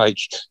 It's like,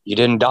 you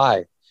didn't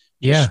die.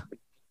 Yeah.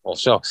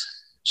 So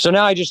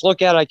now I just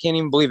look at it. I can't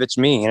even believe it's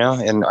me,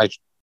 and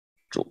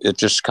it's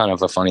just kind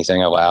of a funny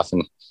thing. I laugh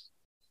and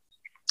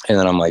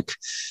then I'm like,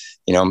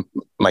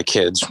 my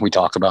kids, we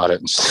talk about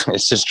it.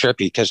 It's just trippy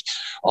because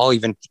I'll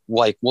even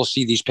like, we'll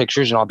see these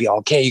pictures and I'll be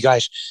okay, you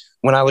guys,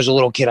 when I was a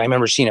little kid, I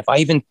remember seeing if I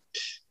even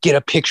get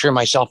a picture of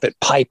myself at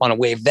pipe on a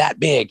wave that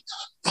big,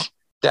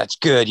 that's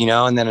good,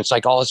 and then it's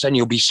like all of a sudden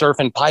you'll be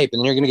surfing pipe and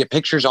then you're going to get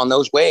pictures on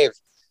those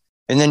waves.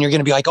 And then you're going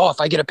to be like, oh, if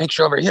I get a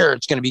picture over here,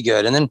 it's going to be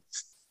good. And then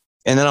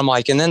I'm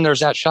like, and then there's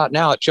that shot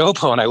now at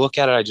Chopo and I look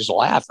at it, I just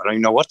laugh. I don't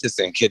even know what to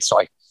think. It's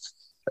like,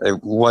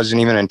 it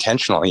wasn't even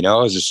intentional, it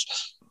was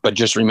just, but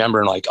just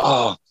remembering like,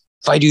 oh,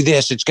 if I do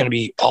this,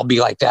 I'll be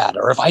like that.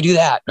 Or if I do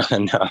that,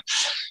 and you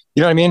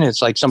know what I mean?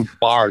 It's like some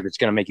bar that's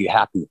going to make you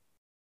happy.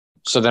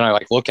 So then I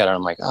like look at it,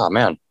 I'm like, oh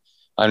man,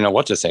 I don't know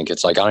what to think.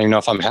 It's like, I don't even know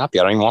if I'm happy.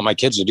 I don't even want my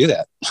kids to do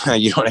that.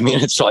 You know what I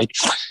mean? It's like,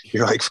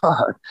 you're like,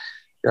 fuck,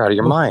 you're out of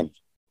your mind.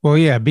 Well,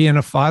 yeah. Being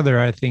a father,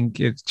 I think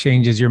it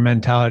changes your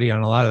mentality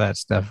on a lot of that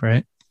stuff,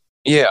 right?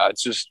 Yeah.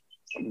 It's just,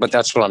 but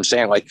that's what I'm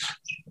saying. Like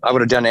I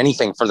would have done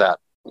anything for that.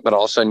 But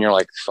all of a sudden you're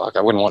like, fuck,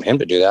 I wouldn't want him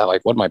to do that.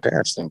 Like, what do my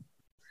parents think?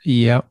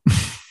 Yep.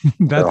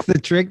 That's the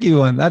tricky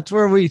one. That's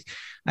where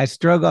I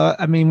struggle.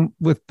 I mean,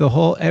 with the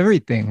whole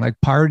everything, like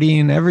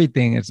partying,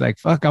 everything. It's like,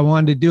 fuck, I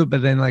wanted to do it.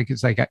 But then like,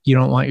 it's like, you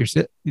don't want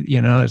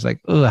it's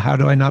like, oh, how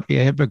do I not be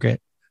a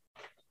hypocrite?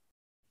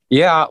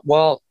 Yeah.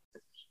 Well,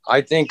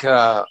 I think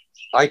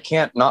I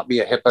can't not be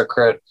a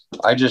hypocrite.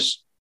 I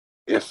just,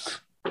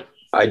 if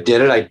I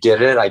did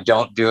it. I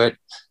don't do it.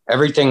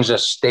 Everything's a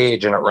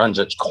stage and it runs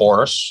its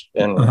course.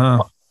 And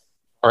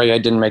I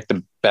didn't make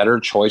the better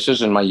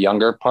choices in my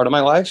younger part of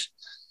my life,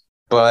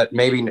 but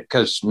maybe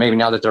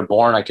now that they're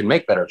born, I can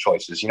make better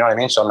choices. You know what I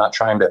mean? So I'm not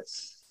trying to.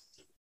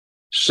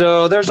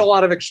 So there's a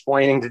lot of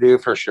explaining to do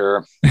for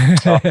sure.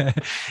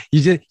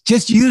 You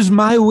just use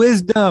my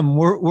wisdom.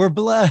 We're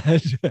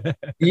blood.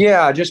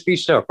 Yeah, just be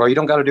stoked, bro. You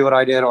don't got to do what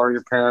I did or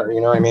your parent.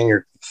 You know what I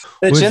mean?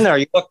 It's in there.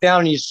 You look down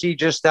and you see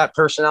just that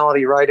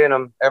personality right in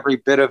them. Every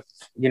bit of,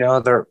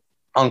 their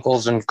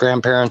uncles and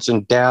grandparents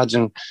and dads,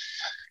 and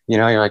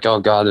you're like,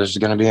 oh God, this is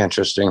going to be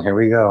interesting. Here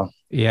we go.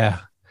 Yeah.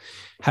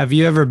 Have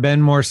you ever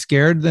been more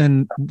scared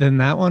than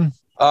that one?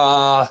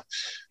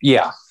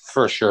 Yeah,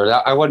 for sure.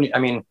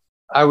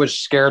 I was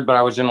scared, but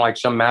I was in like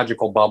some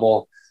magical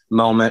bubble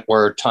moment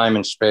where time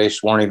and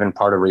space weren't even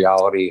part of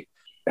reality.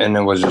 And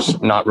it was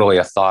just not really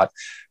a thought.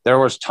 There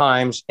was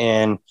times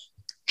in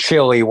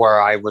Chile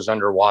where I was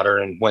underwater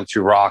and went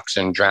through rocks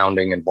and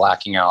drowning and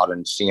blacking out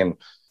and seeing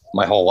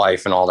my whole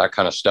life and all that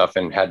kind of stuff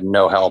and had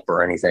no help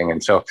or anything.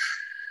 And so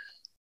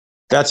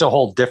that's a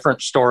whole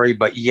different story.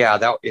 But yeah,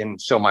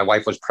 so my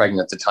wife was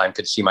pregnant at the time,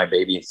 could see my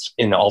baby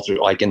in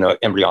the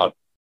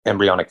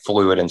embryonic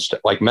fluid and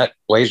like met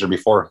Laser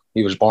before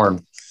he was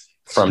born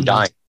from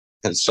dying.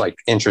 It's like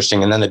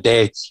interesting. And then the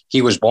day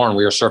he was born,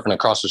 we were surfing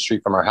across the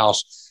street from our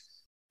house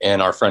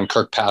and our friend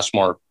Kirk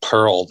Passmore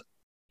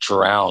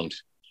drowned,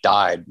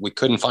 died. We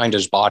couldn't find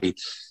his body.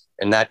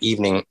 And that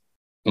evening,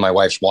 my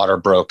wife's water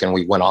broke and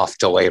we went off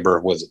to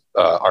labor with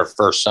our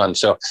first son.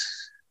 So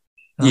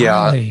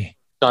yeah,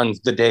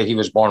 the day he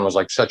was born was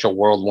like such a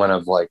whirlwind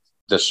of like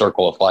the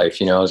circle of life.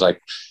 It was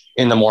like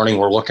in the morning,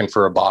 we're looking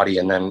for a body.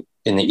 And then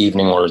in the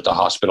evening, we're at the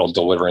hospital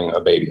delivering a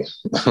baby.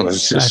 It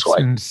was just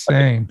That's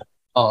insane.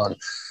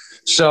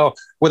 So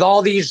with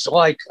all these,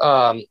 like,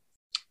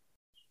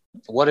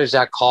 what is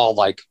that called?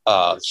 Like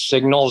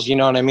signals, you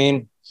know what I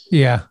mean?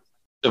 Yeah.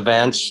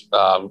 Events,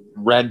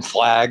 red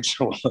flags.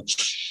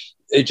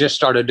 It just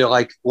started to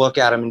like look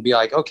at him and be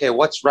like, okay,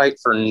 what's right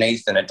for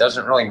Nathan? It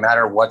doesn't really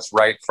matter what's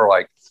right for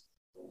like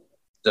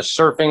the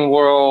surfing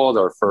world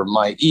or for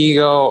my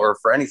ego or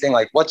for anything.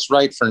 Like what's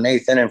right for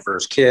Nathan and for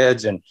his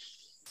kids.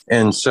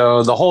 And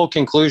so the whole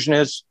conclusion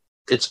is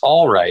it's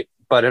all right,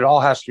 but it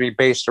all has to be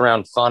based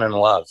around fun and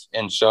love.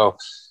 And so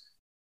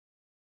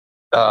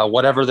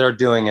whatever they're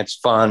doing, it's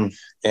fun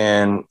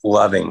and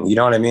loving, you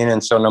know what I mean?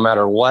 And so no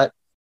matter what,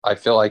 I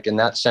feel like in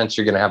that sense,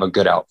 you're going to have a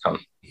good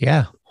outcome.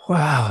 Yeah.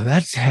 Wow.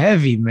 That's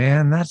heavy,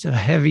 man. That's a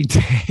heavy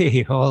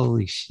day.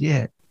 Holy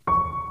shit.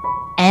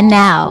 And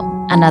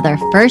now another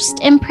first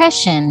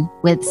impression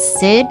with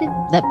Sid,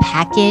 the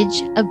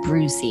Package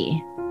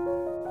Abruzzi.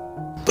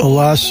 The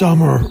last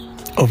summer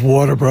of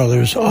Water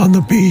Brothers on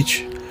the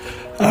beach,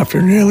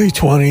 after nearly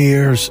 20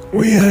 years,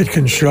 we had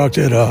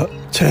constructed a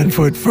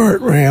 10-foot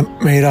vert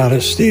ramp made out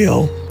of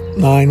steel,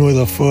 9 with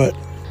a foot.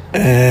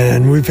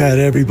 And we've had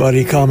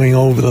everybody coming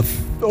over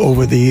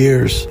the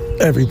years,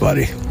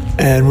 everybody.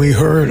 And we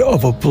heard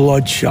of a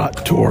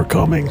Bloodshot tour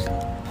coming.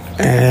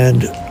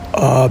 And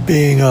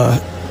being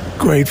a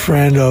great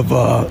friend of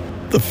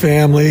the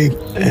family,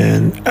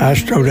 and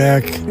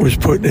Astrodeck was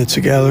putting it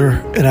together.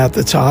 And at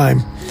the time,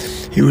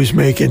 he was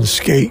making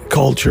skate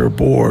culture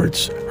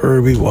boards,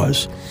 Herbie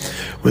was,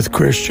 with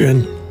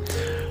Christian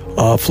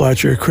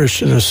Fletcher,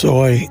 Christian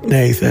Asoy,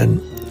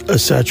 Nathan,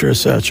 etc.,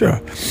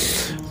 etc.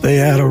 They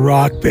had a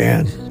rock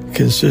band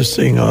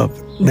consisting of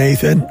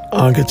Nathan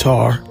on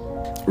guitar,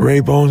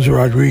 Ray Bones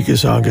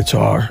Rodriguez on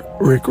guitar,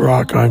 Rick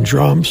Rock on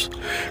drums,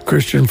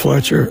 Christian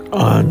Fletcher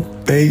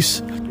on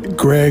bass,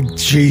 Greg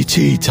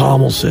G.T.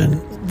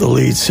 Tomlinson, the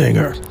lead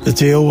singer. The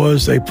deal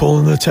was they pull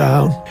in the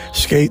town,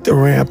 skate the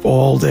ramp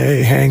all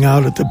day, hang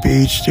out at the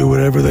beach, do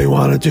whatever they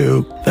want to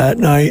do. That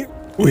night,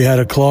 we had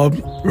a club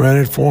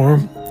rented for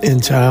them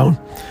in town.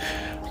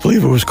 I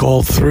believe it was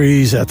called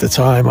Threes at the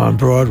time on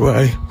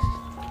Broadway.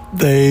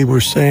 They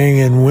were staying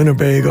in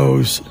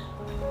Winnebago's,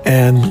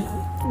 and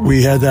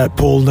we had that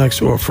pulled next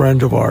to a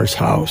friend of ours'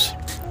 house.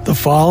 The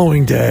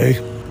following day,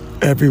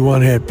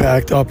 everyone had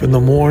packed up in the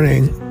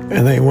morning,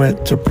 and they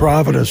went to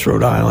Providence,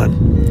 Rhode Island,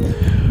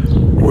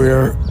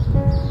 where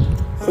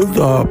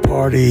the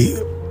party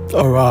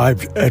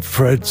arrived at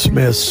Fred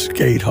Smith's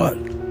skate hut.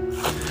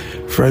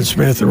 Fred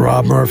Smith and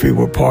Rob Murphy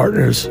were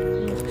partners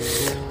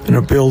in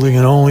a building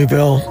in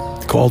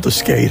Olneyville called the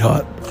Skate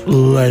Hut.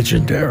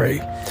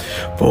 Legendary.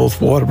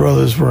 Both Water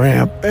Brothers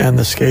ramp and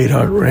the Skate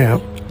Hut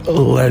ramp,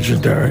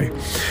 legendary.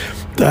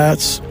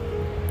 That's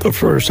the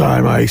first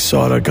time I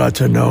sort of got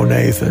to know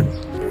Nathan.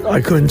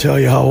 I couldn't tell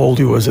you how old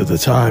he was at the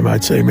time.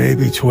 I'd say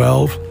maybe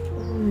 12,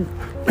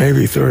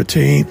 maybe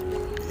 13.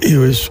 He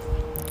was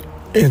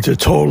into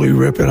totally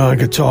ripping on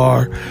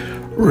guitar,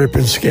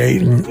 ripping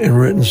skating, and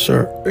ripping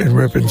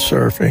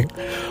surfing.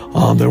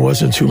 There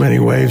wasn't too many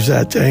waves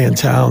that day in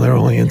town. They were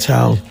only in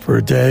town for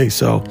a day,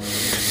 so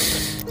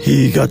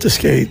he got to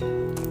skate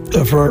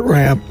the vert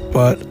ramp,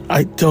 but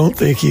I don't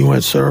think he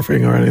went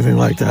surfing or anything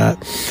like that.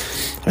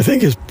 I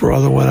think his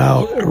brother went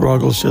out at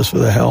Ruggles just for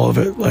the hell of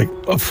it, like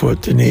a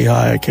foot to knee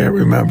high. I can't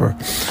remember.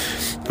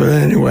 But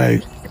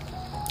anyway,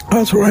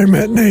 That's where I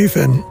met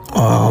Nathan.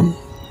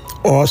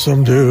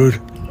 Awesome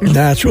dude,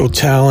 natural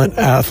talent,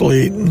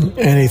 athlete, and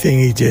anything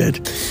he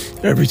did.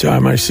 Every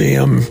time I see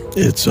him,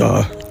 it's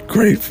a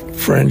great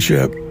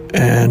friendship.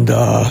 And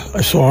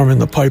I saw him in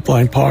the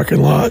Pipeline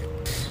parking lot.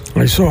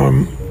 I saw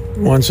him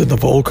once at the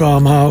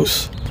Volcom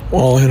house,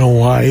 all in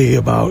Hawaii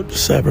about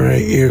 7 or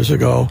 8 years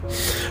ago.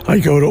 I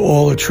go to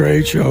all the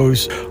trade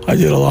shows. I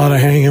did a lot of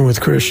hanging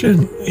with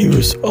Christian. He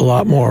was a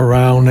lot more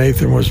around.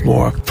 Nathan was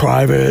more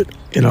private,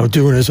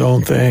 doing his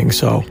own thing.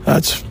 So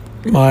that's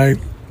my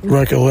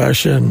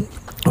recollection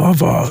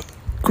of a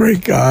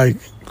great guy,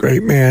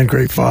 great man,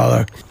 great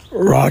father,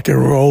 rock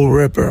and roll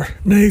ripper,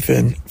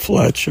 Nathan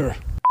Fletcher.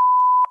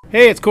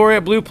 Hey, it's Corey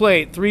at Blue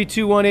Plate,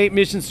 3218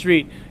 Mission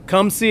Street.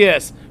 Come see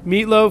us.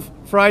 Meatloaf,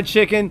 fried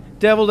chicken,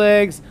 deviled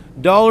eggs,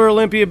 Dollar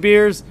Olympia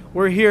beers.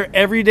 We're here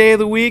every day of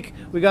the week.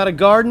 We got a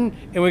garden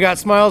and we got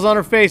smiles on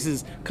our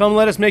faces. Come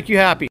let us make you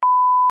happy.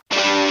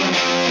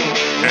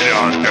 Head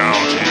on down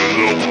to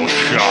your local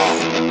shop.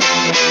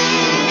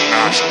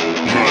 Ask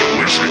Blood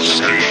Wizard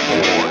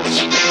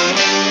Skateboards.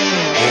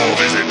 Or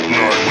visit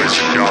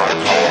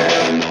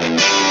bloodwizard.com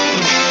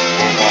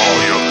for all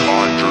your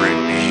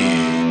conjuring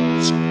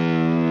needs.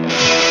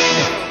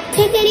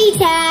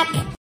 Tickety-tack.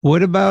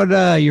 What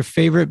about your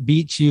favorite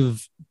beach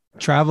you've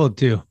traveled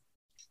to?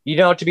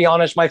 To be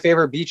honest, my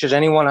favorite beach is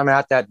anyone I'm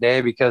at that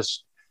day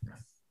because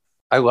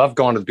I love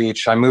going to the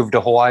beach. I moved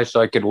to Hawaii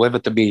so I could live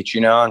at the beach,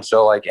 and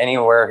so like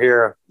anywhere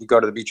here, you go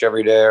to the beach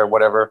every day or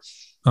whatever.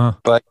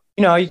 But,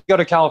 you go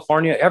to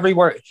California,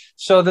 everywhere.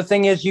 So the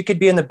thing is, you could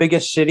be in the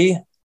biggest city.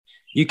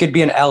 You could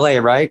be in LA,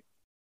 right?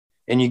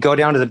 And you go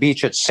down to the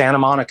beach at Santa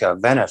Monica,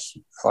 Venice,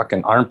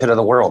 fucking armpit of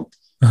the world.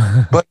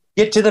 But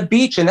get to the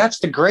beach and that's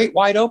the great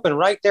wide open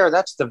right there.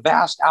 That's the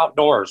vast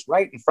outdoors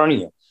right in front of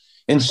you.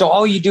 And so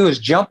all you do is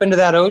jump into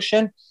that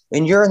ocean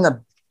and you're in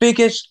the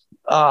biggest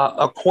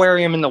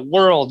aquarium in the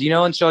world,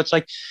 And so it's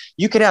like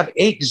you could have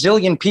 8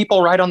 zillion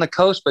people right on the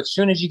coast, but as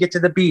soon as you get to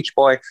the beach,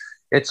 boy,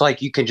 it's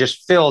like you can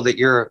just feel that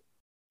you're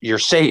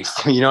safe.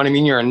 You know what I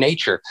mean? You're in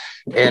nature.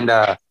 And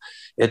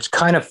it's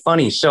kind of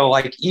funny. So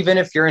like even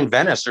if you're in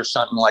Venice or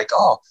something like,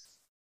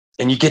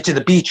 and you get to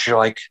the beach, you're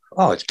like,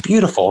 oh, it's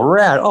beautiful,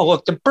 rad. Oh,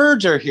 look, the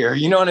birds are here.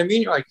 You know what I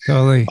mean? You're like,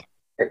 totally.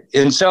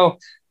 And so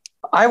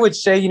I would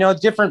say,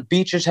 different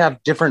beaches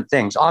have different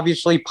things.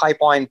 Obviously,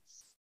 Pipeline,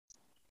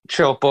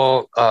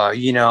 Chopo,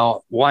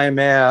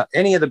 Waimea,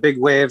 any of the big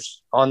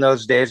waves on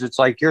those days, it's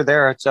like you're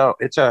there. It's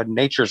a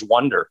nature's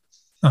wonder.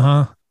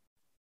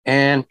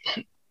 And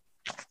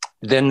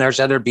then there's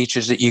other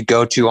beaches that you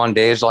go to on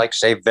days like,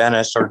 say,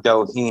 Venice or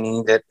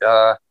Doheny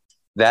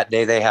that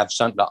day they have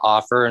something to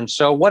offer. And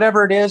so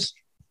whatever it is,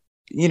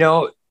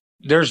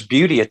 there's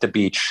beauty at the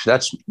beach.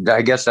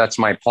 I guess that's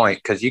my point.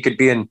 Because you could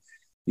be in,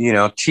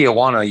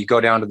 Tijuana, you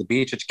go down to the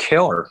beach, it's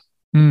killer.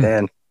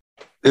 And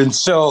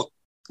so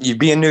you'd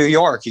be in New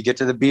York, you get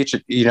to the beach,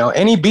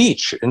 any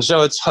beach. And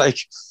so it's like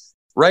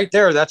right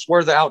there, that's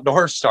where the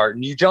outdoors start.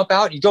 And you jump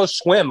out, you go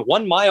swim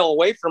 1 mile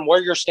away from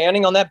where you're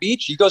standing on that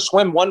beach. You go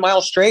swim 1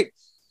 mile straight.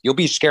 You'll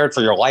be scared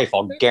for your life.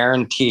 I'll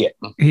guarantee it.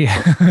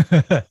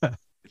 Yeah,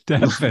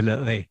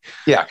 definitely.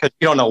 Yeah. Cause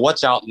you don't know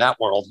what's out in that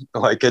world.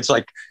 Like, it's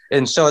like,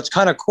 and so it's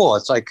kind of cool.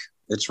 It's like,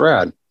 it's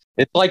rad.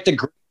 It's like the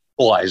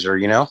equalizer,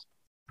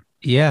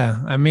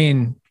 Yeah. I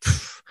mean,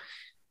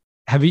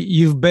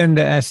 you've been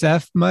to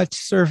SF much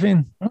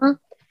surfing? Mm-hmm.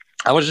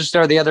 I was just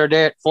there the other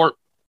day at Fort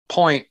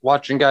Point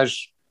watching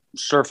guys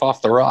surf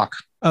off the rock.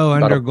 Oh,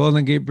 under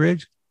Golden Gate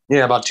Bridge?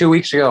 Yeah, about 2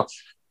 weeks ago.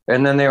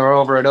 And then they were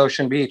over at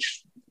Ocean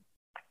Beach.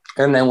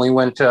 And then we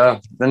went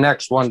to the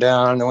next one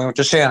down, and then we went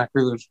to Santa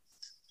Cruz.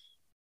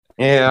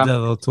 Yeah. The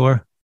little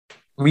tour?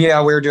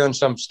 Yeah, we were doing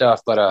some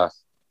stuff, but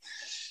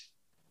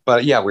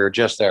yeah, we were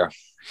just there.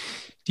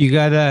 You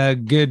got a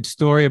good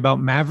story about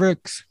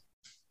Mavericks?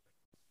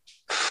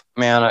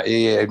 Man,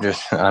 I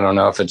don't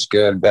know if it's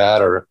good,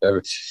 bad, or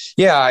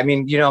yeah. I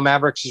mean,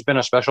 Mavericks has been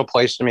a special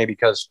place to me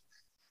because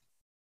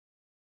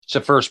it's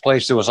the first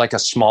place that was like a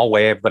small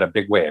wave, but a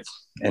big wave.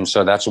 And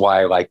so that's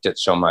why I liked it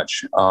so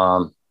much.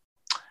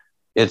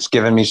 It's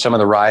given me some of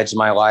the rides in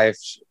my life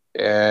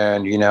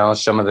and,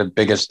 some of the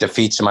biggest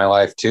defeats in my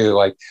life too.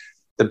 Like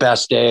the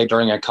best day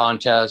during a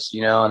contest,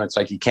 and it's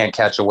like, you can't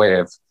catch a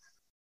wave.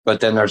 But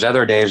then there's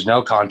other days,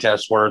 no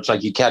contest, where it's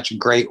like you catch a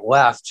great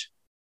left.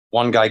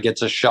 One guy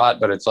gets a shot,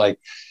 but it's like,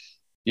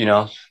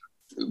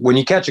 when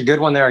you catch a good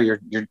one there,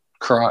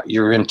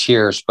 you're in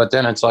tears. But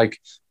then it's like,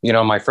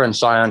 my friend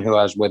Sion, who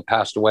I was with,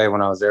 passed away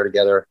when I was there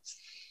together.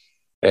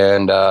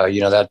 And,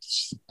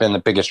 that's been the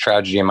biggest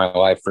tragedy in my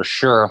life for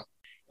sure.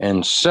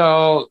 And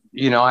so,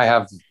 I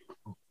have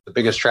the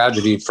biggest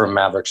tragedy from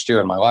Mavericks too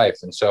in my life.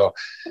 And so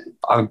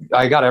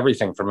I got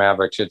everything from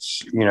Mavericks.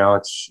 It's,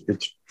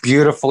 it's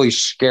beautifully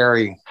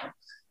scary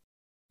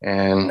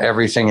and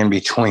everything in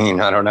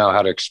between. I don't know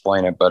how to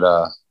explain it,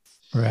 but,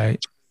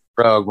 right.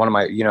 Rogue, one of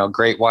my,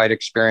 great white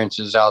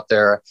experiences out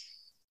there,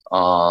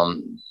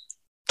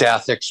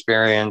 death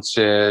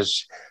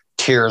experiences,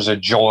 tears of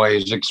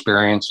joys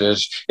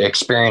experiences,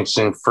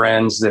 experiencing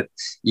friends that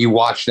you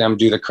watch them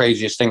do the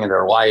craziest thing in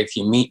their life.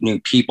 You meet new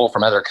people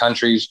from other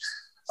countries.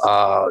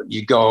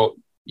 You go,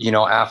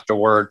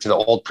 afterward to the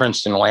old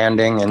Princeton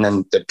Landing, and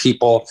then the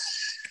people,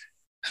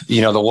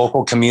 the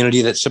local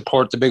community that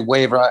support the big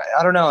wave. I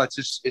don't know.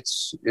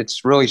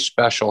 It's really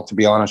special, to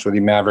be honest with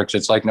you, Mavericks.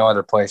 It's like no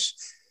other place,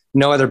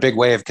 no other big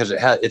wave, because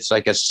it's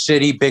like a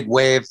city big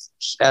wave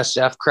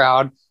SF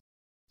crowd.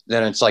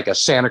 Then it's like a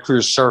Santa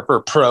Cruz Surfer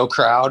Pro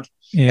crowd.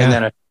 Yeah. And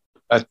then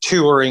a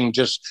touring,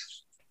 just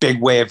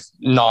big wave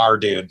NAR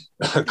dude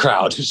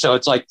crowd. So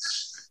it's like,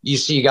 you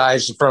see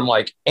guys from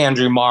like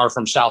Andrew Marr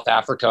from South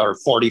Africa or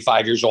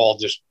 45 years old,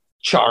 just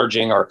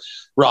charging, or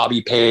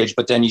Robbie Page.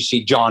 But then you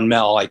see John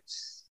Mel, like,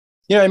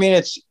 I mean,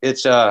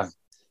 it's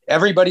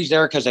everybody's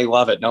there because they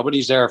love it.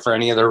 Nobody's there for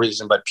any other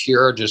reason but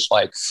pure, just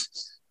like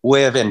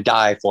live and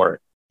die for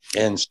it.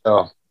 And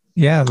so,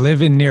 yeah,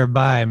 living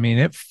nearby, I mean,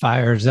 it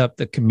fires up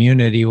the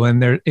community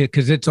when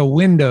because it's a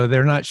window.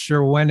 They're not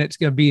sure when it's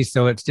going to be.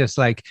 So it's just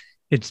like,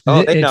 they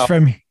know.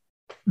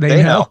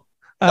 They know.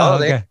 Oh,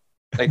 okay.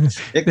 They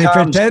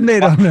pretend they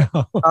don't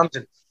know.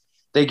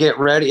 They get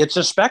ready. It's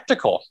a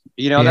spectacle.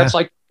 That's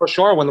like, for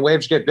sure, when the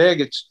waves get big,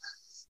 it's,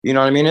 what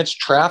I mean? It's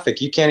traffic.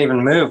 You can't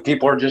even move.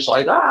 People are just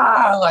like,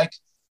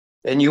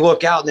 and you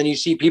look out and then you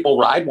see people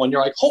ride one.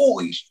 You're like,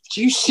 holy,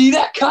 do you see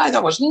that guy?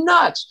 That was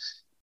nuts.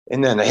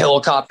 And then the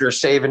helicopter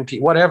saving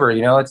people, whatever,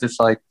 it's just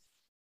like,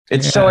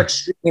 it's so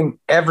extreme.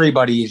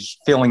 Everybody's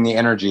feeling the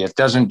energy. It's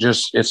not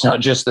just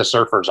the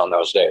surfers on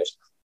those days.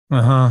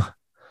 Uh-huh.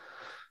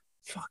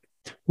 Fuck.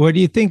 What do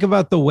you think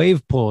about the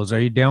wave pools? Are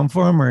you down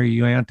for them, or are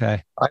you anti?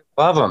 I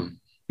love them.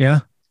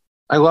 Yeah.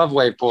 I love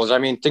wave pools. I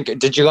mean,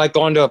 did you like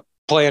going to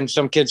playing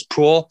some kid's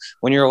pool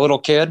when you're a little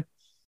kid?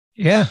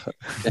 Yeah.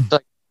 It's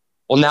like,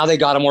 well, now they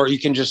got them where you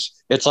can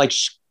just, it's like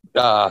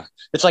a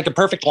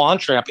perfect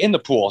launch ramp in the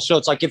pool. So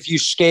it's like, if you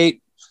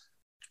skate,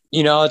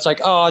 it's like,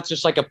 it's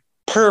just like a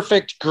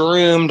perfect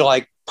groomed,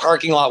 like,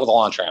 parking lot with a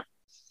launch ramp.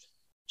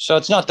 So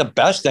it's not the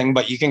best thing,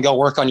 but you can go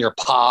work on your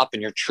pop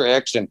and your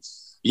tricks. And,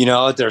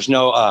 there's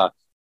no,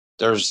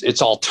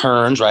 it's all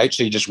turns, right?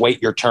 So you just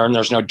wait your turn.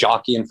 There's no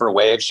jockeying for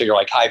waves. So you're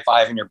like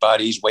high-fiving your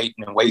buddies,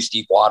 waiting in waist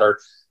deep water,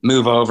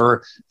 move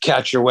over,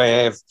 catch your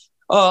wave.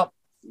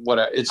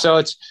 Whatever.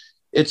 So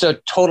it's a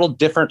total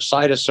different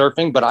side of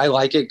surfing, but I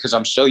like it because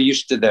I'm so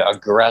used to the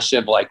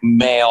aggressive, like,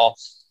 male,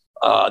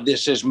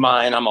 this is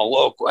mine, I'm a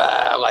local,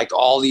 like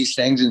all these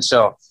things. And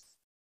so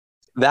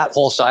that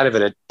whole side of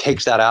it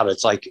takes that out.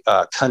 It's like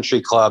a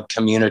country club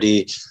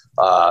community,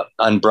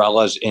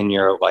 umbrellas in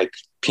your, like,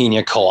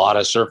 pina colada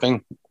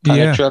surfing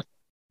kind of trip.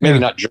 Maybe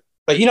not,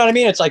 but you know what I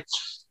mean? It's like,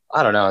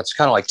 I don't know. It's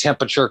kind of like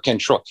temperature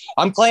control.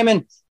 I'm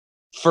claiming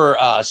for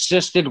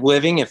assisted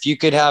living, if you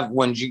could have,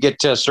 when you get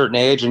to a certain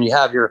age and you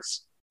have your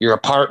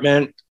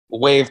apartment,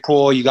 wave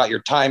pool, you got your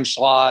time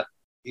slot,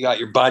 you got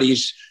your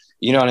buddies,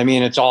 you know what I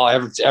mean? It's all,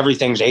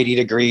 everything's 80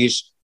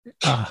 degrees.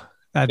 That's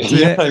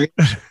it. I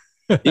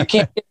mean? You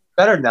can't get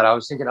better than that. I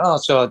was thinking,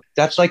 so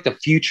that's like the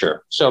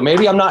future. So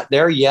maybe I'm not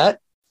there yet,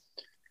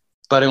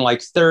 but in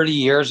like 30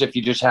 years, if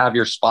you just have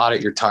your spot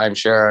at your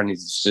timeshare and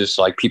it's just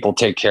like people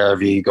take care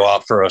of you, you go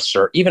out for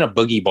even a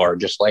boogie board,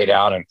 just lay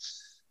down and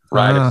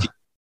ride.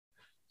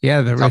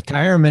 The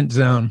retirement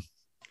zone.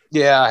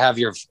 Yeah, have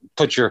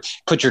put your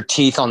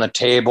teeth on the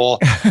table.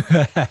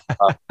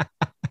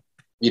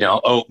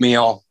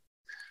 Oatmeal.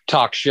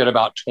 Talk shit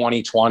about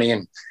 2020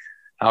 and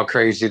how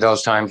crazy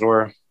those times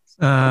were.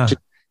 You know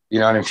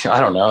what I mean? I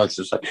don't know. It's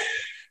just like,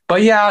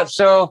 but yeah.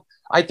 So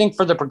I think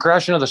for the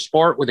progression of the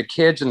sport with the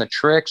kids and the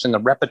tricks and the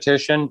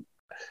repetition,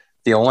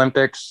 the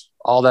Olympics,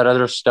 all that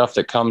other stuff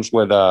that comes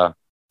with the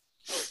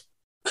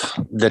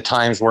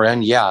times we're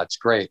in. Yeah, it's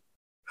great.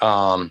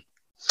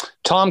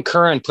 Tom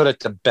Curran put it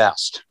the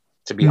best,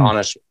 to be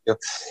honest with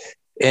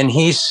you. And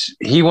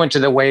he went to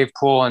the wave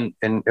pool and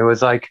it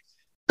was like,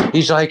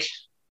 he's like,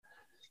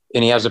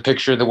 and he has a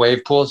picture of the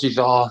wave pools. He's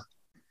all,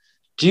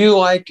 do you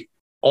like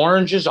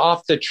oranges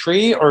off the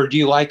tree or do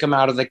you like them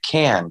out of the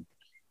can?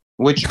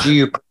 Which do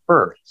you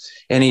prefer?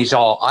 And he's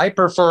all, I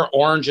prefer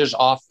oranges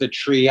off the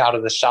tree out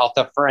of the south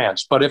of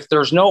France. But if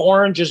there's no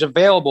oranges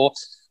available,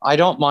 I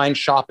don't mind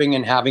shopping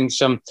and having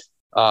some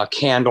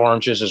canned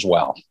oranges as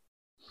well.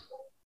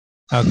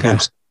 Okay.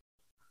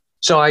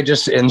 So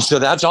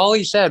that's all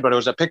he said, but it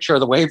was a picture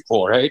of the wave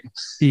pool, right?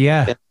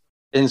 Yeah.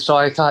 And so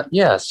I thought,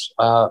 yes.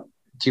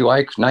 Do you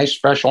like nice,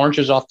 fresh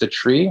oranges off the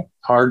tree?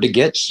 Hard to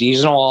get,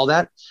 seasonal, all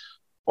that?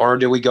 Or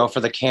do we go for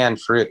the canned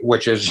fruit,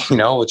 which is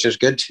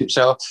good too.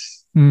 So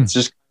it's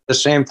just the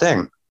same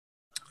thing.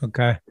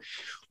 Okay.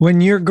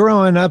 When you're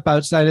growing up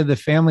outside of the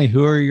family,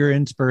 who are your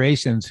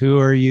inspirations? Who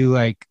are you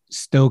like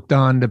stoked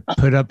on to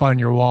put up on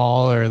your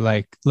wall or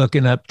like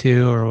looking up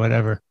to or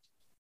whatever?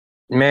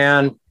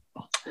 Man,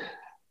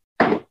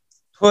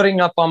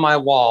 putting up on my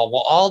wall.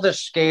 Well, all the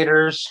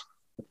skaters,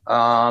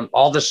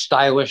 all the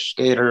stylish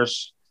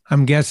skaters.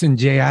 I'm guessing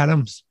Jay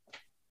Adams.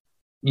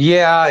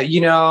 Yeah,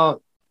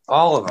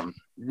 all of them.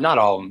 Not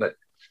all of them, but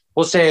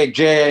we'll say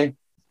Jay,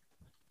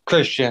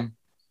 Christian,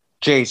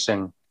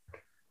 Jason,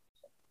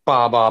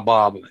 Bob,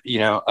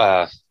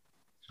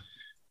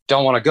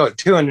 don't want to go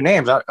 200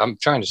 names. I'm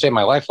trying to save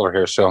my life over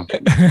here. So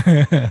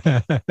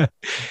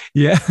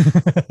yeah.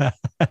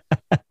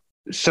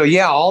 so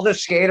yeah, all the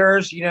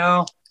skaters,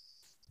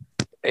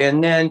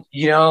 and then,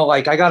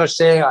 like I gotta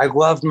say, I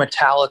loved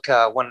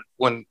Metallica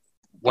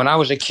when I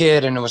was a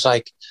kid, and it was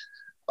like,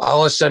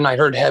 all of a sudden I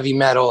heard heavy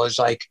metal is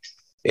like,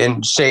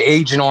 and say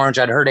Agent Orange,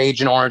 I'd heard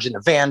Agent Orange and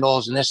the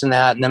Vandals and this and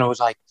that. And then it was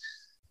like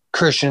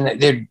Christian,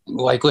 they'd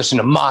like listen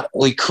to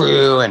Motley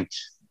Crue and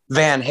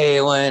Van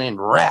Halen and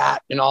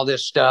Rat and all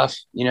this stuff,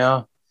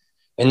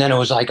 And then it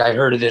was like, I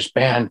heard of this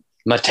band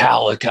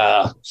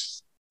Metallica,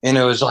 and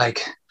it was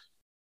like,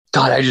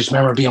 God, I just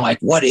remember being like,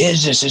 what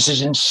is this? This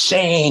is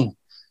insane.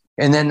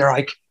 And then they're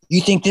like,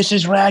 you think this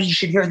is rad? You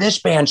should hear this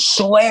band,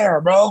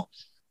 Slayer, bro.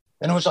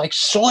 And it was like,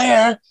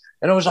 Slayer.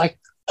 And it was like,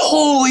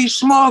 holy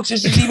smokes,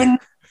 this is even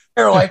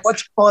like,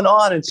 what's going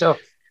on? And so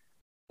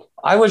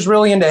I was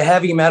really into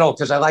heavy metal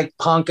because I like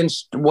punk and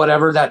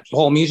whatever, that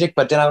whole music.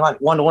 But then I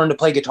wanted to learn to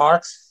play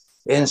guitar.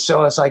 And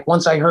so it's like,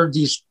 once I heard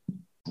these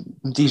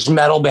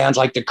metal bands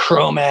like the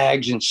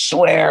Cro-Mags and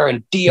Slayer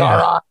and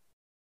DRI,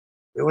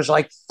 it was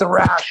like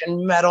thrash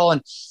and metal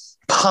and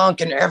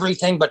punk and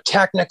everything, but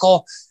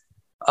technical.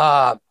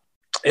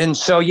 And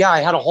so, yeah, I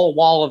had a whole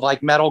wall of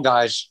like metal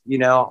guys,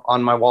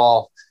 on my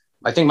wall.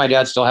 I think my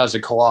dad still has a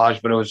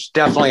collage, but it was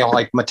definitely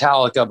like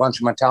Metallica, a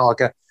bunch of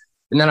Metallica.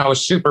 And then I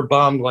was super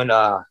bummed when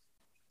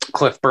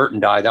Cliff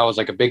Burton died. That was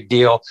like a big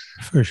deal.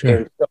 For sure.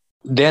 And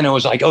then it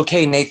was like,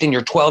 okay, Nathan,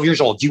 you're 12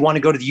 years old. Do you want to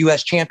go to the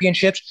U.S.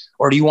 championships,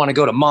 or do you want to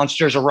go to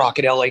Monsters of Rock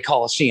at LA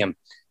Coliseum?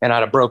 And I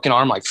had a broken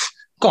arm, like,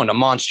 going to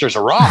Monsters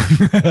of Rock.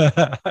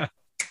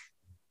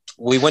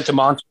 We went to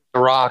Monsters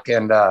of Rock,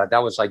 and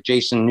that was like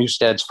Jason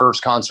Newsted's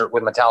first concert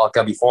with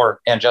Metallica before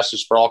And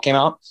Justice for All came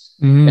out.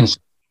 And so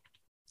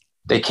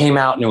they came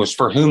out, and it was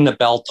For Whom the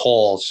Bell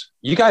Tolls.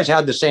 You guys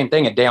had the same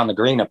thing at Day on the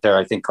Green up there,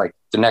 I think, like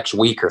the next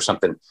week or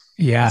something.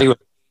 Yeah. I think it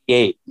was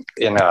 8.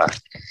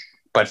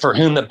 But For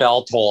Whom the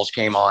Bell Tolls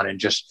came on, and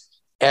just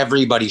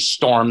everybody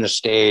stormed the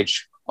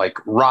stage, like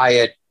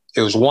riot.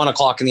 It was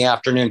 1:00 in the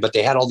afternoon, but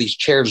they had all these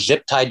chairs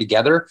zip tied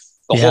together,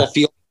 the whole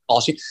field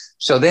policy.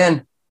 So then,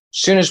 as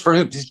soon as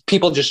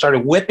people just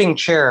started whipping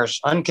chairs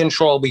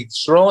uncontrollably,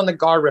 throwing the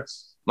guardrail.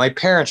 My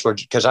parents were,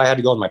 because I had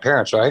to go with my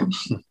parents, right?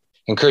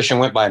 And Christian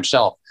went by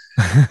himself.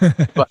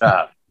 But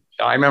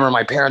I remember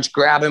my parents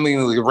grabbing me.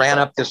 We ran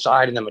up the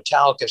side, and then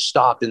Metallica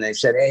stopped, and they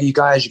said, hey, you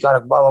guys, you got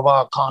to blah, blah,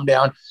 blah, calm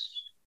down.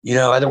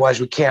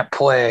 Otherwise we can't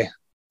play.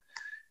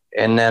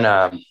 And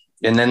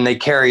then they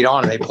carried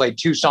on. They played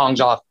 2 songs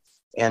off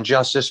And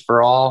Justice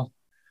for All.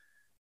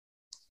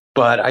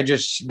 But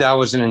that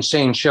was an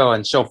insane show.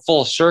 And so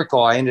full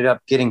circle, I ended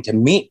up getting to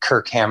meet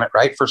Kirk Hammett,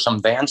 right, for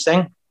some Vans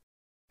thing,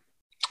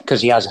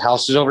 because he has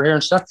houses over here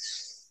and stuff,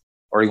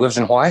 or he lives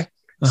in Hawaii.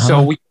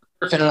 So we,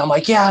 and I'm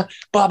like, yeah,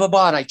 blah, blah,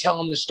 blah. And I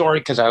tell him the story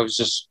because I was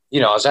just, I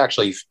was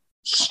actually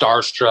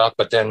starstruck,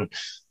 but then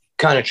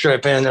kind of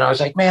tripping. And then I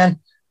was like, man,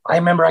 I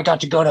remember I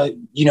got to go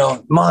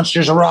to,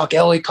 Monsters of Rock,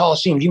 LA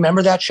Coliseum. Do you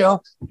remember that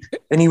show?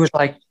 And he was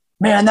like,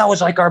 man, that was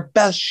like our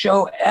best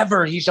show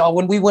ever. He's all,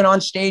 when we went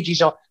on stage,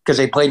 he's all, because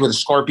they played with the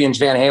Scorpions,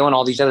 Van Halen,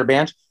 all these other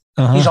bands.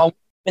 He's all,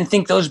 and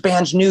think those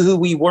bands knew who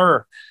we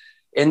were.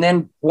 And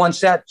then once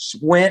that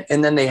went,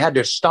 and then they had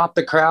to stop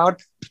the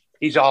crowd,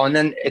 he's all, and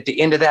then at the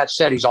end of that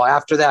set, he's all,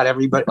 after that,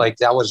 everybody, like,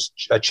 that was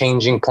a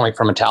changing point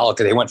for Metallica.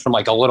 They went from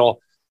like a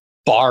little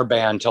bar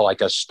band to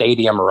like a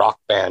stadium rock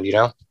band,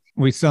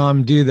 We saw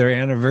them do their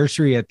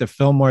anniversary at the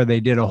Fillmore.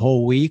 They did a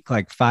whole week,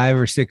 like 5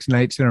 or 6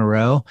 nights in a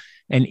row.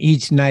 And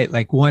each night,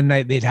 like one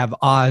night they'd have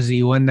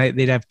Ozzy, one night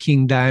they'd have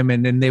King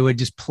Diamond, and they would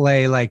just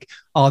play like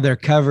all their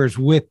covers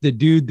with the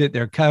dude that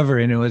they're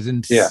covering. It was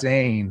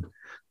insane.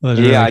 It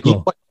was really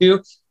cool.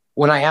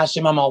 When I asked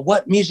him, I'm all,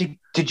 what music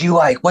did you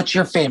like? What's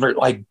your favorite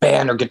like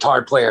band or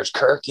guitar players,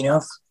 Kirk?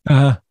 And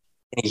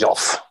he's all,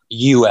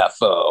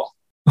 UFO.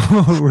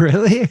 Oh,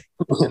 really?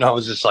 And I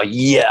was just like,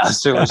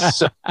 yes, it was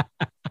so.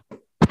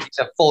 He's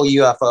a full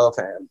UFO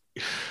fan.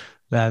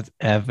 That's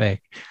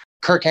epic.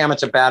 Kirk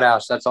Hammett's a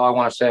badass. That's all I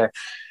want to say.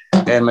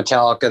 And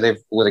Metallica, they've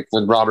with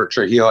Robert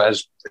Trujillo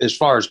as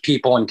far as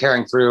people and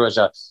carrying through as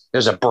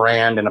a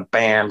brand and a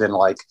band and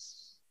like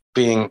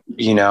being,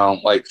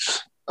 like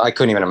I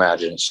couldn't even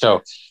imagine.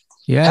 So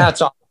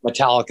hats off to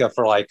Metallica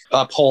for like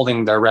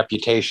upholding their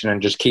reputation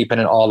and just keeping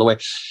it all the way.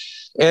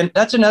 And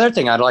that's another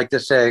thing I'd like to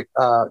say.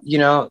 For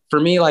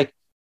me, like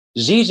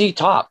ZZ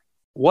Top.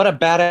 What a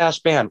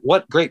badass band.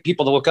 What great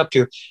people to look up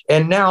to.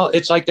 And now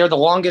it's like they're the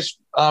longest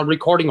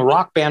recording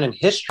rock band in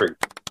history.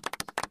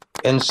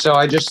 And so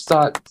I just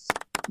thought,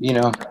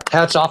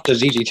 hats off to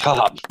ZZ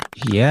Top.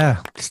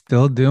 Yeah,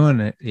 still doing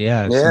it.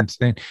 Yeah, it's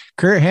insane.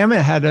 Kurt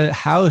Hammett had a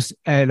house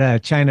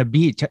at China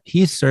Beach.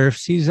 He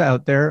surfs. He's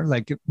out there.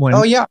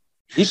 Oh, yeah.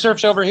 He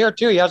surfs over here,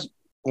 too.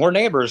 We're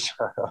neighbors.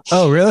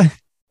 Oh, really?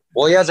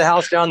 Well, he has a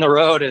house down the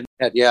road. And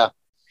yeah.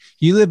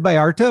 You live by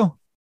Arto?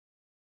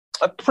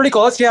 Pretty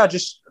close, yeah,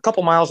 just a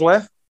couple miles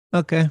away.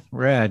 Okay,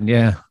 rad,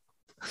 yeah.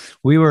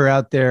 We were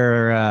out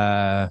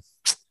there,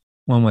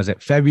 when was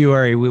it?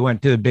 February. We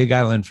went to the Big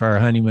Island for our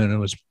honeymoon. It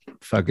was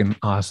fucking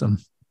awesome.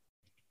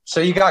 So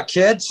you got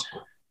kids?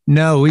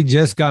 No, we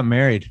just got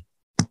married.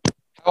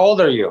 How old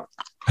are you?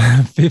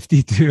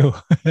 52.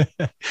 I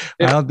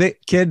don't think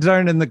kids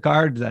aren't in the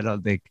cards. I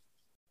don't think.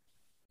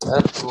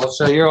 Well,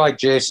 so you're like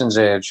Jason's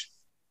age.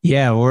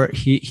 Yeah,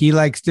 he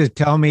likes to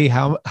tell me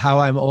how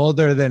I'm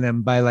older than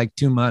him by like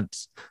 2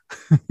 months.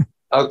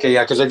 Okay,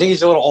 yeah, because I think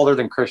he's a little older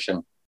than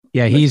Christian.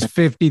 Yeah, he's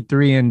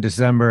 53 in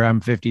December.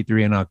 I'm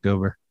 53 in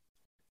October.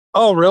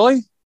 Oh,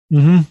 really?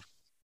 Mm-hmm.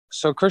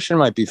 So Christian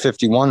might be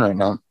 51 right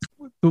now.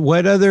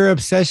 What other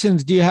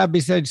obsessions do you have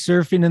besides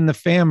surfing and the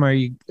fam? Are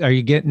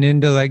you getting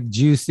into like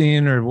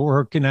juicing or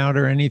working out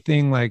or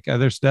anything like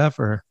other stuff?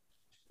 Or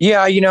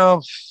yeah,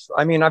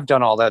 I mean, I've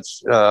done all that,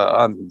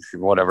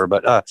 whatever,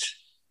 but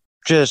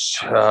just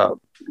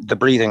the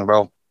breathing,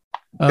 bro.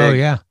 Oh,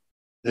 yeah.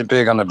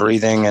 Big on the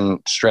breathing and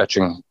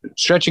stretching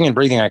and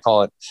breathing, I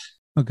call it.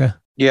 Okay.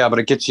 Yeah, but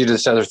it gets you to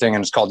this other thing,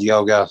 and it's called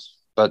yoga.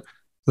 But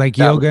like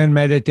yoga and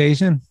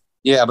meditation.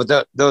 Yeah,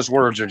 but those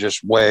words are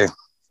just way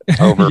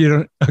over. You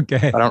don't.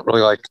 Okay. I don't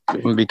really like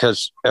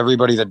because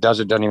everybody that does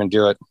it doesn't even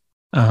do it.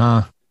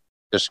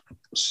 Just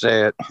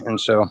say it,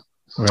 and so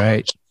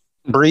right.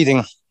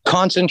 Breathing,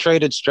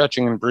 concentrated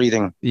stretching and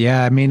breathing.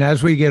 Yeah, I mean,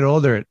 as we get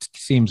older, it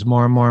seems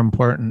more and more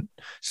important,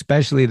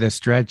 especially the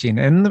stretching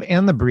and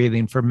the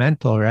breathing for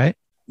mental, right?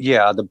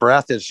 Yeah, the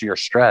breath is your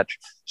stretch.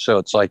 So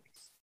it's like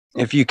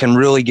if you can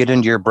really get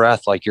into your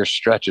breath, like your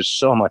stretch is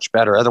so much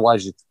better.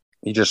 Otherwise,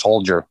 you just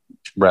hold your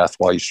breath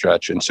while you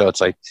stretch. And so it's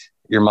like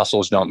your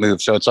muscles don't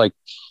move. So it's like,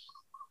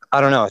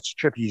 I don't know, it's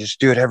trippy. You just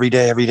do it every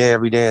day.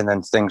 And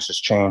then things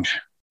just change.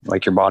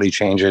 Like your body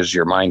changes,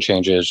 your mind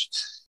changes.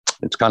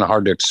 It's kind of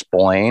hard to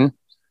explain,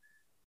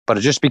 but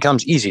it just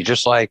becomes easy.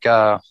 Just like,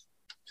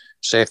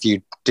 say if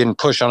you didn't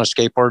push on a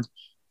skateboard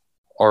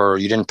or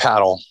you didn't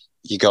paddle,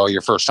 you go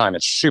your first time,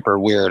 it's super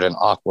weird and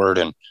awkward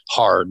and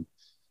hard,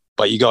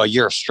 but you go a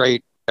year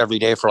straight every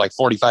day for like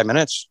 45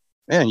 minutes,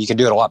 man, you can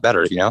do it a lot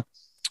better,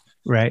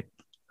 Right.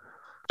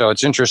 So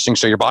it's interesting.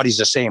 So your body's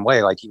the same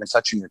way, like even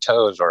touching your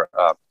toes or,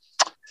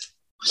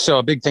 so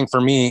a big thing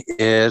for me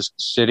is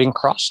sitting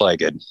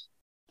cross-legged.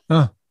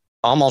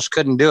 Almost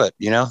couldn't do it,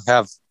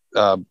 have,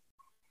 a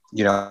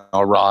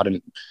rod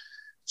and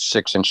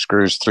 6-inch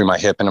screws through my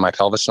hip into my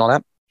pelvis and all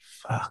that.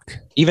 Fuck.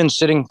 Even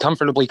sitting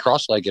comfortably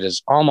cross-legged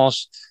is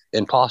almost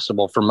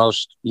impossible for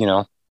most,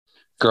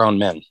 grown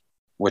men,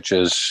 which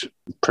is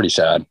pretty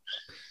sad.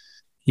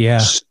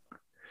 Yeah.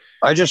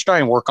 I just try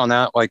and work on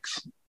that. Like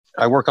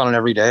I work on it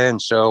every day.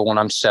 And so when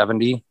I'm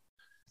 70,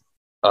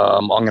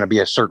 I'm going to be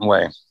a certain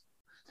way.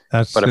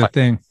 That's the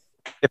thing.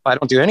 If I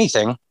don't do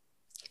anything,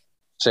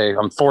 say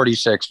I'm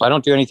 46, if I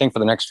don't do anything for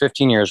the next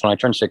 15 years, when I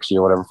turn 60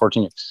 or whatever,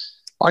 14 years,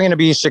 I'm going to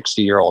be a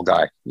 60-year-old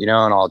guy, and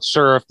I'll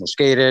surf and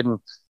skated and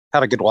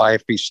have a good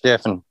life, be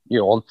stiff and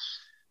old.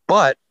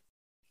 But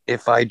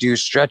if I do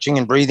stretching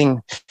and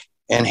breathing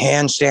and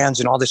handstands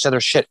and all this other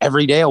shit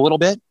every day a little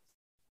bit,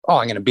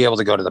 I'm going to be able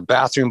to go to the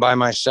bathroom by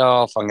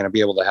myself. I'm going to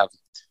be able to have,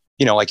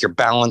 like your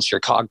balance, your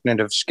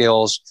cognitive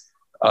skills,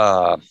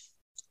 the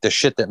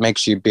shit that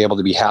makes you be able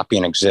to be happy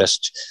and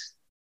exist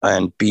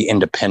and be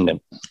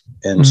independent.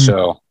 And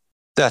so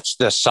that's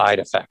the side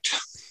effect.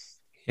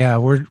 Yeah,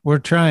 we're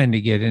trying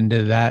to get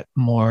into that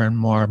more and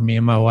more. Me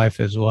and my wife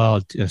as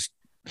well, just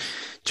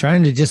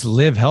trying to just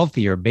live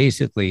healthier,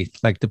 basically,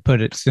 like to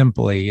put it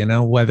simply,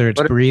 whether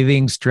it's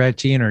breathing,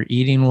 stretching, or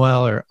eating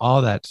well, or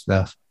all that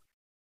stuff.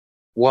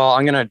 Well,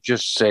 I'm going to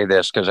just say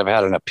this because I've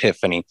had an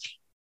epiphany.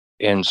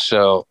 And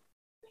so,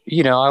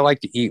 I like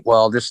to eat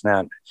well, this and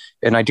that.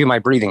 And I do my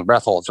breathing,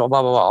 breath holds, blah,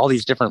 blah, blah, all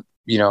these different,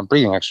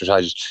 breathing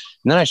exercises.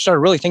 And then I started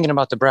really thinking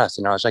about the breath.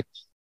 And I was like,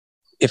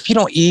 if you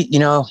don't eat,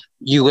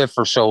 you live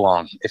for so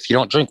long. If you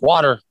don't drink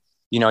water,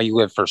 you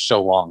live for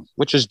so long,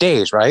 which is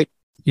days, right?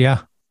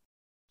 Yeah.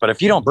 But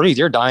if you don't breathe,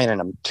 you're dying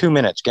in 2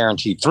 minutes,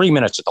 guaranteed, 3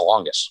 minutes at the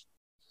longest.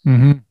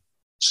 Mm-hmm.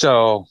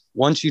 So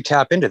once you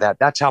tap into that,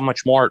 that's how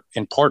much more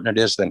important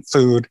it is than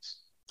food,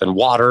 than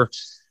water.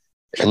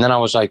 And then I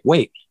was like,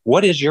 wait,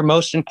 what is your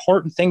most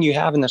important thing you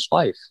have in this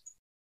life?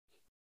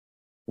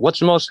 What's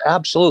the most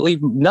absolutely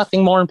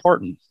nothing more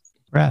important?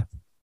 Breath.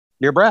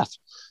 Your breath.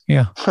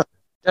 Yeah.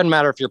 Doesn't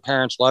matter if your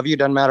parents love you.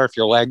 Doesn't matter if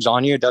your leg's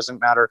on you. It doesn't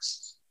matter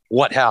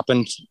what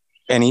happens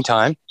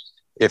anytime.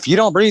 If you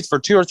don't breathe for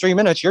 2 or 3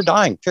 minutes, you're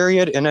dying,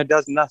 period. And it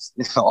does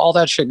nothing. All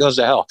that shit goes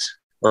to hell.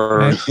 Or,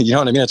 right. You know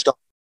what I mean? It's gone.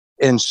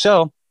 And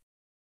so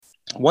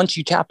once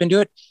you tap into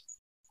it,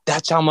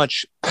 that's how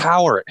much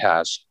power it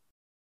has.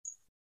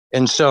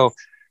 And so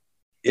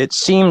it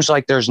seems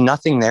like there's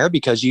nothing there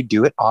because you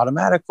do it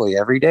automatically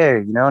every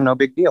day, no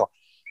big deal.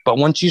 But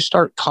once you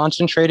start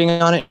concentrating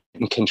on it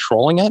and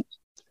controlling it,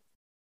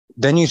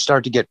 then you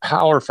start to get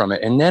power from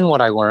it. And then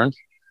what I learned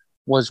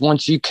was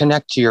once you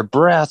connect to your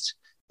breath,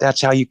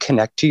 that's how you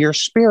connect to your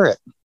spirit.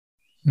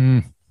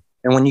 And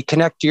when you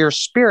connect to your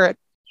spirit,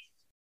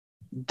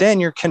 then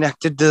you're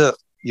connected to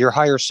your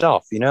higher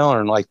self,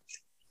 and like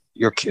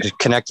you're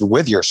connected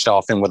with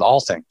yourself and with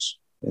all things.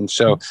 And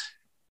so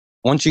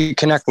once you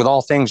connect with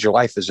all things, your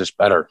life is just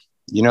better.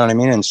 You know what I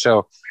mean? And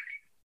so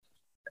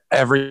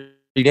every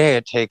day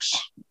it takes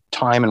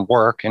time and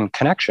work and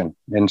connection.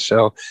 And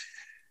so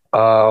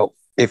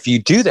if you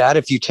do that,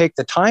 if you take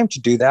the time to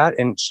do that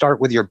and start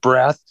with your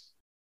breath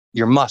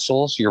your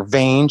muscles, your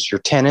veins, your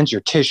tendons,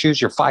 your tissues,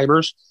 your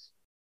fibers,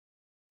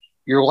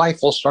 your life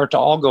will start to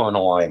all go in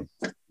line,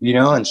 you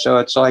know? And so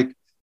it's like,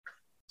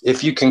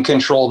 if you can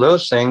control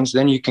those things,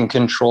 then you can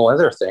control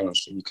other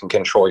things. You can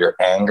control your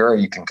anger.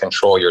 You can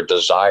control your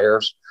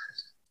desires.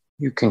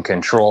 You can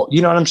control,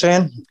 you know what I'm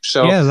saying?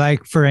 So yeah,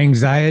 like for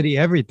anxiety,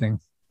 everything.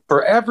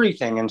 For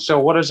everything. And so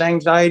what does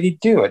anxiety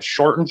do? It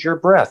shortens your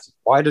breath.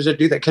 Why does it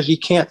do that? Because you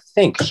can't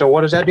think. So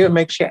what does that do? It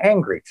makes you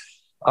angry.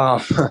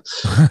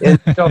 And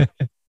so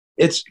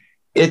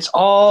it's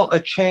all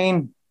a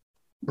chain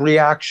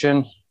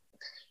reaction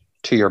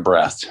to your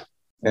breath.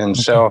 And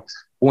so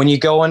when you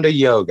go into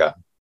yoga,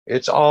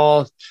 it's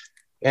all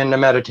into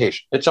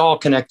meditation. It's all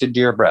connected to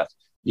your breath.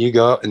 You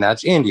go, and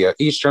that's India,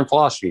 Eastern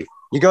philosophy.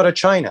 You go to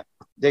China,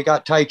 they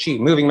got Tai Chi,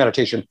 moving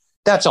meditation.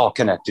 That's all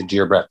connected to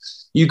your breath.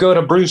 You go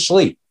to Bruce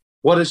Lee.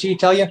 What does he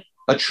tell you?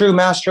 A true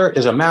master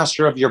is a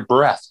master of your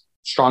breath.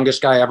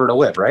 Strongest guy ever to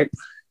live, right?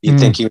 You'd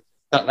think he was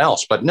something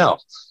else, but no.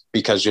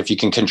 Because if you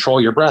can control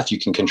your breath, you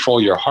can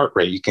control your heart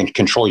rate. You can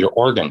control your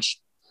organs.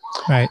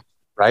 Right.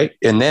 Right.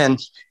 And then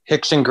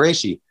Rickson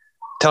Gracie,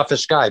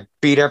 toughest guy,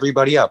 beat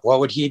everybody up. What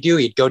would he do?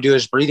 He'd go do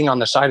his breathing on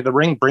the side of the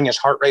ring, bring his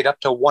heart rate up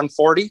to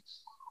 140.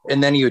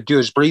 And then he would do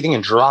his breathing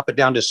and drop it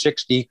down to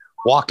 60,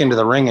 walk into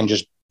the ring and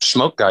just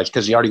smoke guys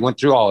because he already went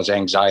through all his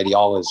anxiety,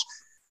 all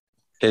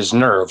his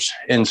nerves.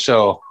 And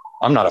so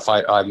I'm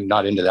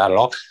not into that at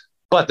all.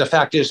 But the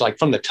fact is, like,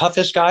 from the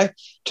toughest guy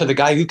to the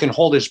guy who can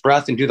hold his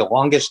breath and do the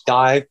longest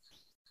dive,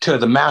 to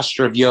the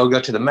master of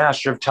yoga, to the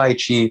master of Tai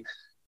Chi,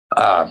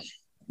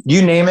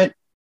 you name it,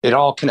 it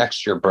all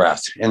connects to your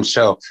breath. And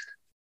so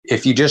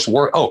if you just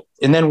work,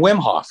 and then Wim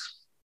Hof.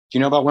 Do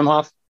you know about Wim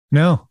Hof?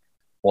 No.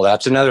 Well,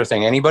 that's another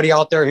thing. Anybody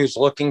out there who's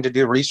looking to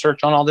do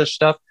research on all this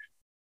stuff,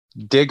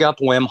 dig up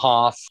Wim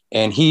Hof.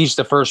 And he's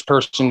the first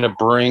person to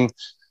bring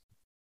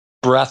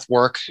breath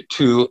work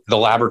to the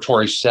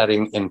laboratory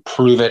setting and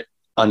prove it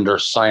under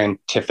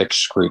scientific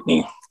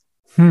scrutiny,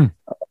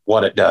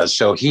 what it does.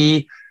 So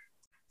he,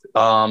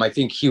 I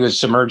think he was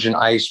submerged in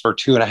ice for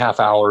 2.5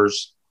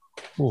 hours.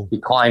 Ooh. He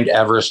climbed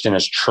Everest in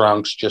his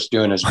trunks, just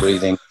doing his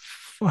breathing.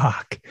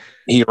 Fuck.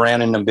 He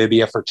ran in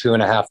Namibia for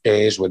 2.5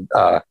 days with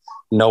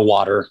no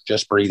water,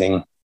 just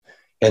breathing.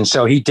 And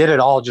so he did it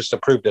all just to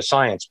prove the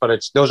science,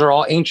 but those are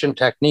all ancient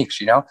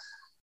techniques, you know?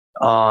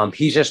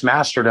 He's just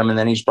mastered them and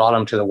then he's brought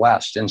them to the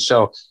West. And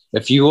so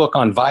if you look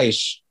on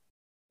Vice,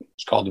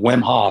 it's called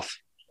Wim Hof.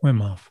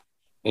 Wim Hof.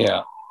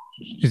 Yeah.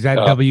 Is that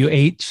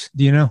WH?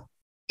 Do you know?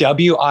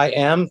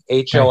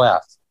 WIMHOF.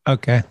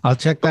 Okay. I'll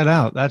check that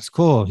out. That's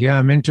cool. Yeah.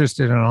 I'm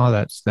interested in all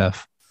that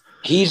stuff.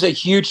 He's a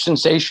huge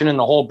sensation in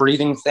the whole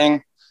breathing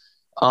thing.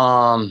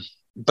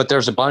 But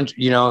there's a bunch,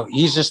 you know,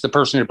 he's just the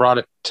person who brought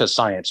it to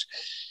science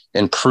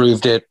and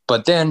proved it.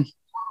 But then,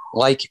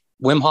 like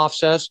Wim Hof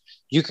says,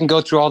 you can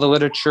go through all the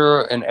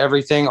literature and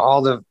everything,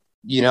 all the,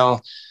 you know,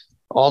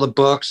 all the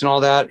books and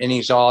all that. And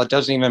it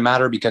doesn't even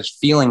matter because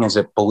feeling is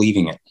it,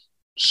 believing it.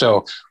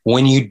 So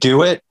when you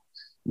do it,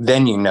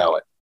 then you know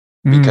it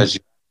because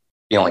you're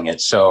feeling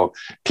it. So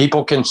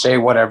people can say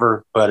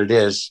whatever, but it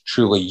is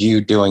truly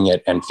you doing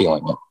it and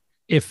feeling it.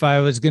 If I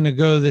was going to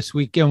go this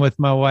weekend with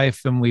my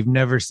wife and we've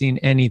never seen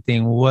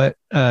anything, what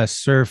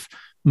surf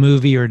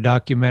movie or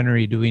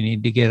documentary do we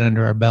need to get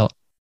under our belt?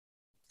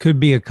 Could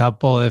be a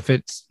couple if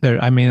it's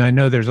there. I mean, I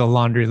know there's a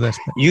laundry list.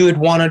 But you would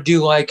want to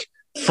do like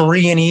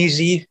Free and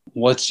Easy.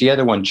 What's the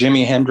other one?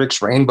 Jimi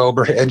Hendrix, Rainbow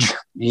Bridge,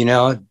 you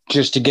know,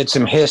 just to get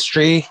some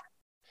history.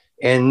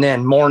 And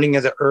then Morning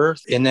of the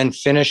Earth. And then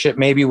finish it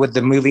maybe with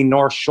the movie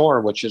North Shore,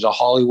 which is a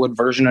Hollywood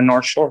version of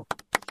North Shore.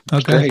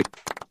 Okay. Great.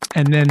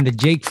 And then the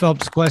Jake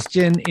Phelps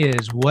question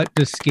is, what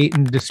does skate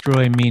and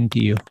destroy mean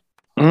to you?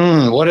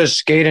 What does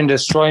skate and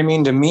destroy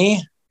mean to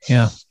me?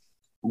 Yeah.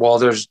 Well,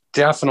 there's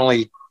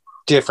definitely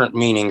different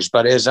meanings.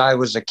 But as I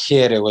was a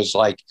kid, it was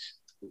like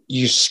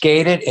you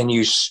skate it and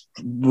you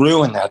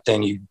ruin that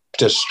thing. You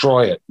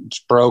destroy it. It's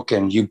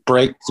broken. You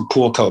break the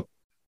pool coat.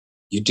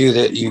 You do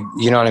that. You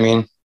know what I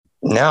mean?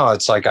 Now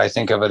it's like, I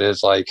think of it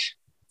as like,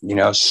 you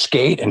know,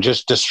 skate and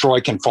just destroy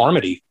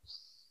conformity.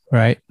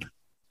 Right.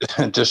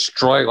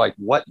 Destroy like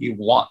what you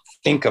want,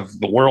 think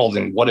of the world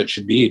and what it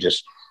should be.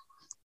 Just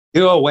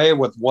do away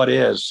with what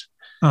is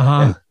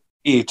and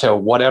be to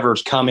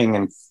whatever's coming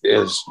and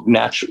is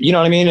natural. You know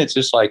what I mean? It's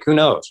just like, who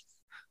knows?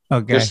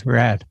 Okay.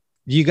 Rad.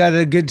 You got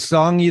a good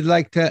song you'd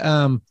like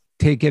to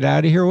take it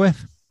out of here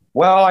with?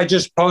 Well, I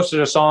just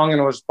posted a song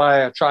and it was by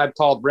a Tribe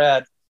Called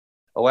Red,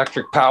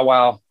 Electric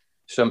Powwow,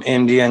 some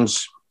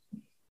Indians,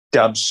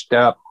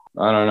 dubstep.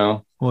 I don't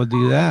know. We'll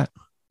do that.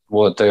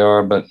 What they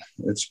are, but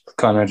it's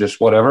kind of just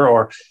whatever,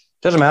 or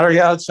doesn't matter.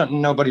 Yeah, it's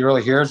something nobody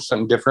really hears,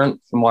 something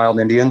different from Wild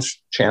Indians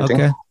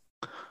chanting. Okay.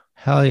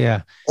 Hell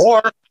yeah.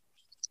 Or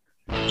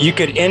you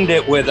could end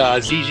it with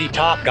ZZ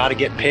Top, Gotta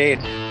Get Paid.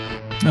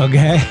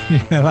 Okay.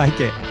 I like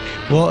it.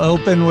 We'll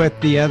open with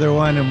the other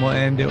one and we'll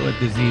end it with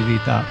the ZZ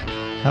Top.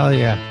 Hell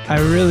yeah. I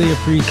really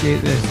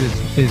appreciate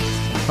this.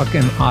 It's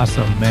fucking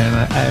awesome,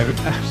 man. I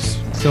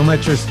so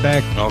much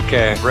respect.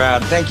 Okay,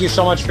 Brad. Thank you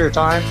so much for your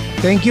time.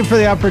 Thank you for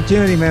the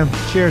opportunity, man.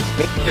 Cheers.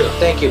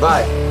 Thank you.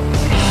 Bye.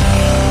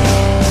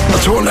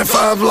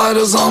 25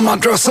 lighters on my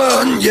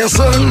dresser, yes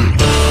sir.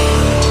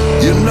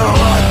 You know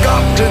I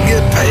got to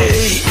get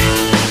paid.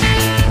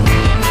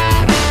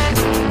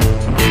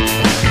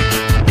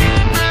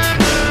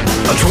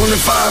 A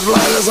 25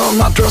 lighters on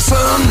my dresser,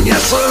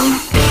 yes sir.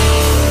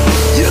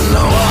 You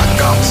know I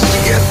got to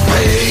get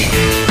paid.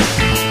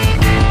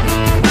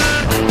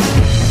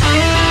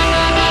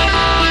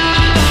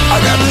 I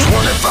got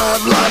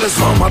 25 lighters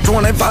for my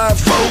 25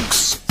 folks.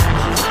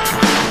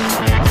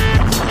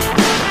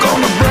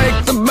 Gonna break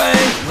the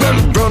bank,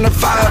 then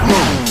 25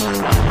 more.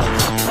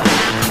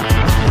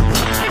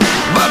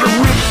 About to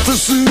rip the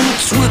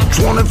suits with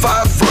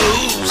 25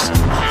 flows.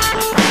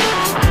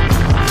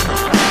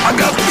 I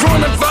got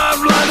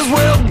 25 lighters,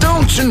 well,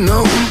 don't you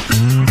know?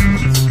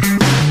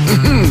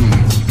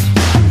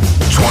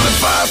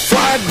 25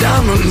 fly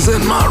diamonds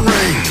in my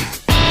ring.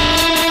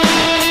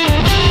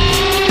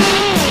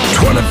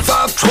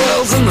 25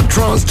 12s in the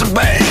trunks to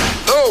bang.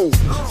 Oh,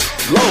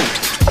 Lord.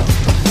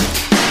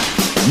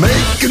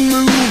 Making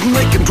moves,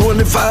 making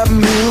 25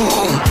 mil.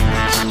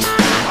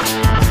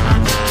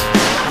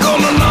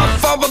 Gonna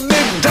knock off a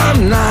big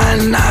time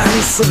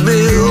 9-9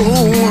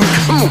 Seville.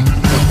 Come on.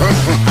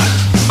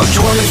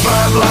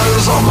 25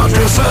 lighters on my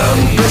dresser.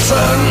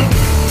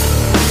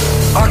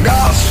 I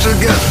got to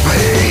get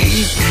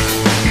paid.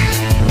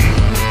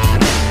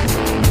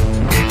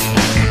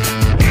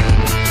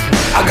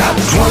 I got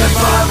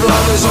 25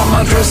 lighters on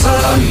my dresser.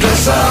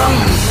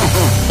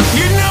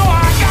 You know I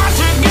got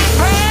to get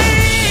paid.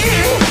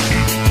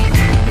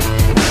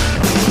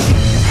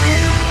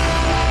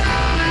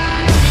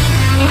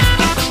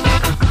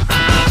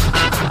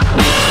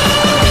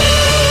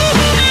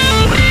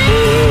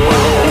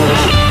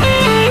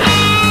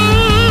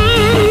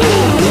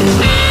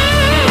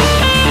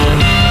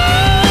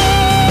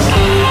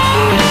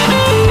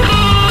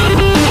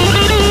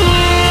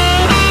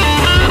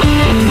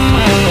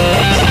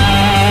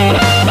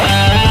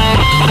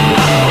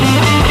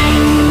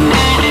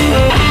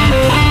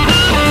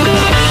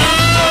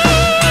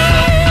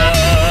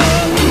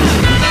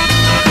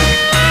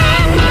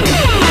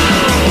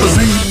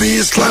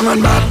 Slamming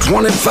about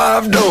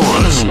 25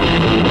 doors.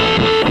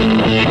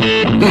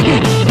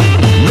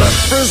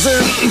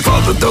 Representing for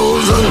the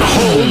doors and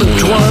holding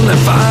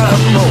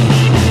 25 more.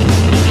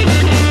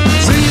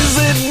 It's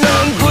easy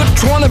done, put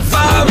 25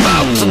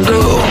 out the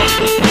door.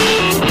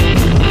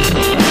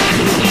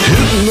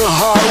 Hitting the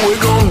highway,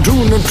 gonna do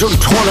them to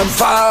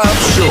 25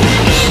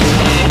 shows.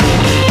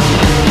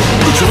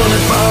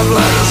 25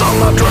 lighters on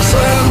my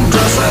dresser.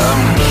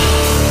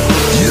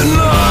 You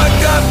know I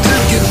got to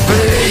get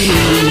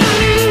paid.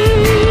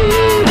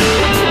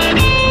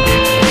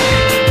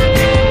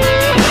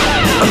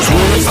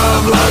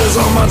 25 lighters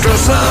on my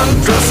dresser.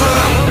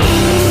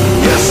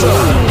 Yes, sir.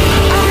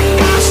 I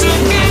got to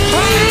get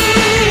paid.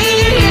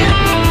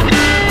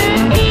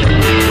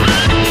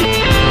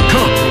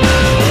 Come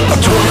on.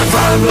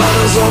 25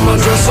 lighters on my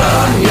dresser.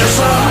 Yes,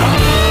 sir.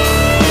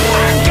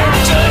 I got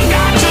to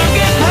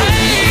get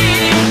paid.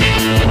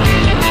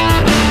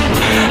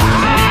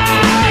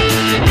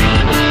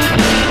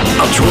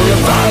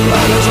 25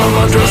 lighters on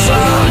my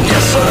dresser.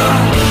 Yes, sir.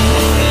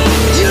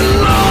 You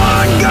know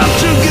I got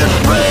to get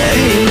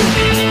paid.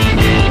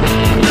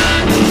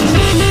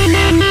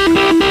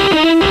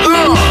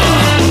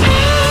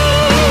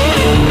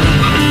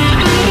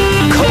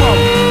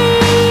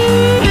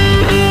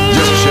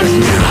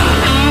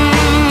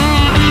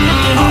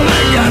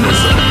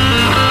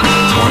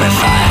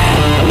 25.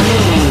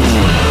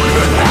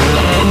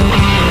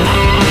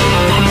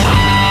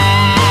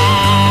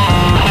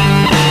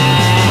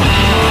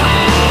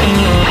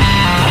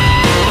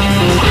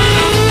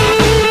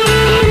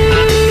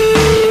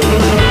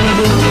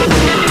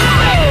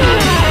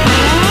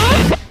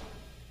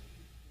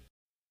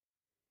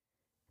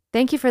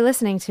 Thank you for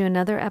listening to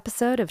another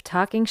episode of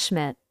Talking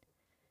Schmidt.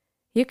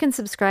 You can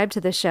subscribe to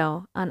the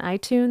show on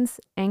iTunes,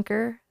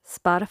 Anchor,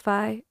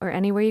 Spotify, or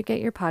anywhere you get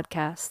your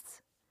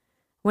podcasts.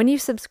 When you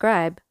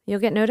subscribe, you'll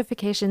get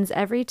notifications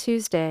every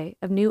Tuesday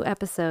of new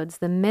episodes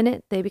the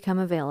minute they become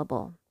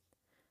available.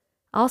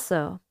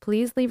 Also,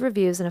 please leave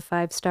reviews and a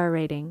 5-star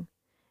rating.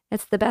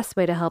 It's the best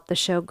way to help the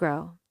show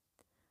grow.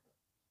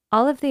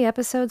 All of the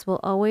episodes will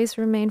always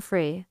remain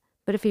free,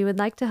 but if you would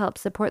like to help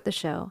support the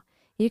show,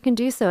 you can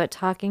do so at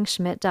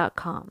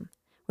TalkingSchmidt.com,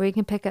 where you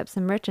can pick up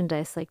some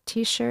merchandise like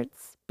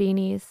t-shirts,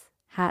 beanies,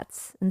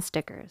 hats, and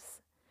stickers.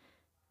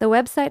 The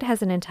website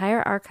has an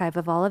entire archive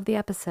of all of the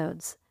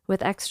episodes,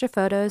 with extra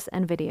photos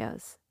and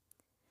videos.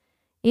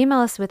 Email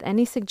us with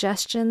any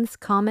suggestions,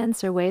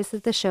 comments, or ways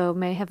that the show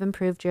may have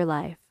improved your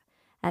life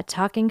at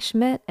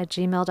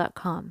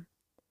talkingschmidt@gmail.com.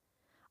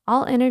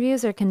 All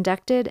interviews are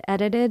conducted,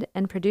 edited,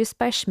 and produced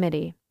by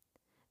Schmitty.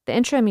 The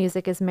intro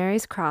music is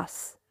Mary's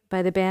Cross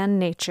by the band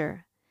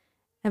Nature.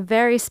 A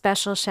very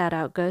special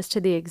shout-out goes to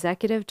the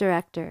executive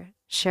director,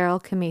 Cheryl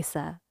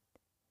Camisa.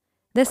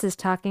 This is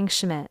Talking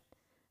Schmidt,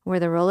 where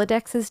the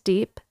Rolodex is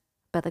deep,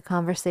 but the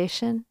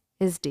conversation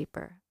is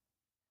deeper.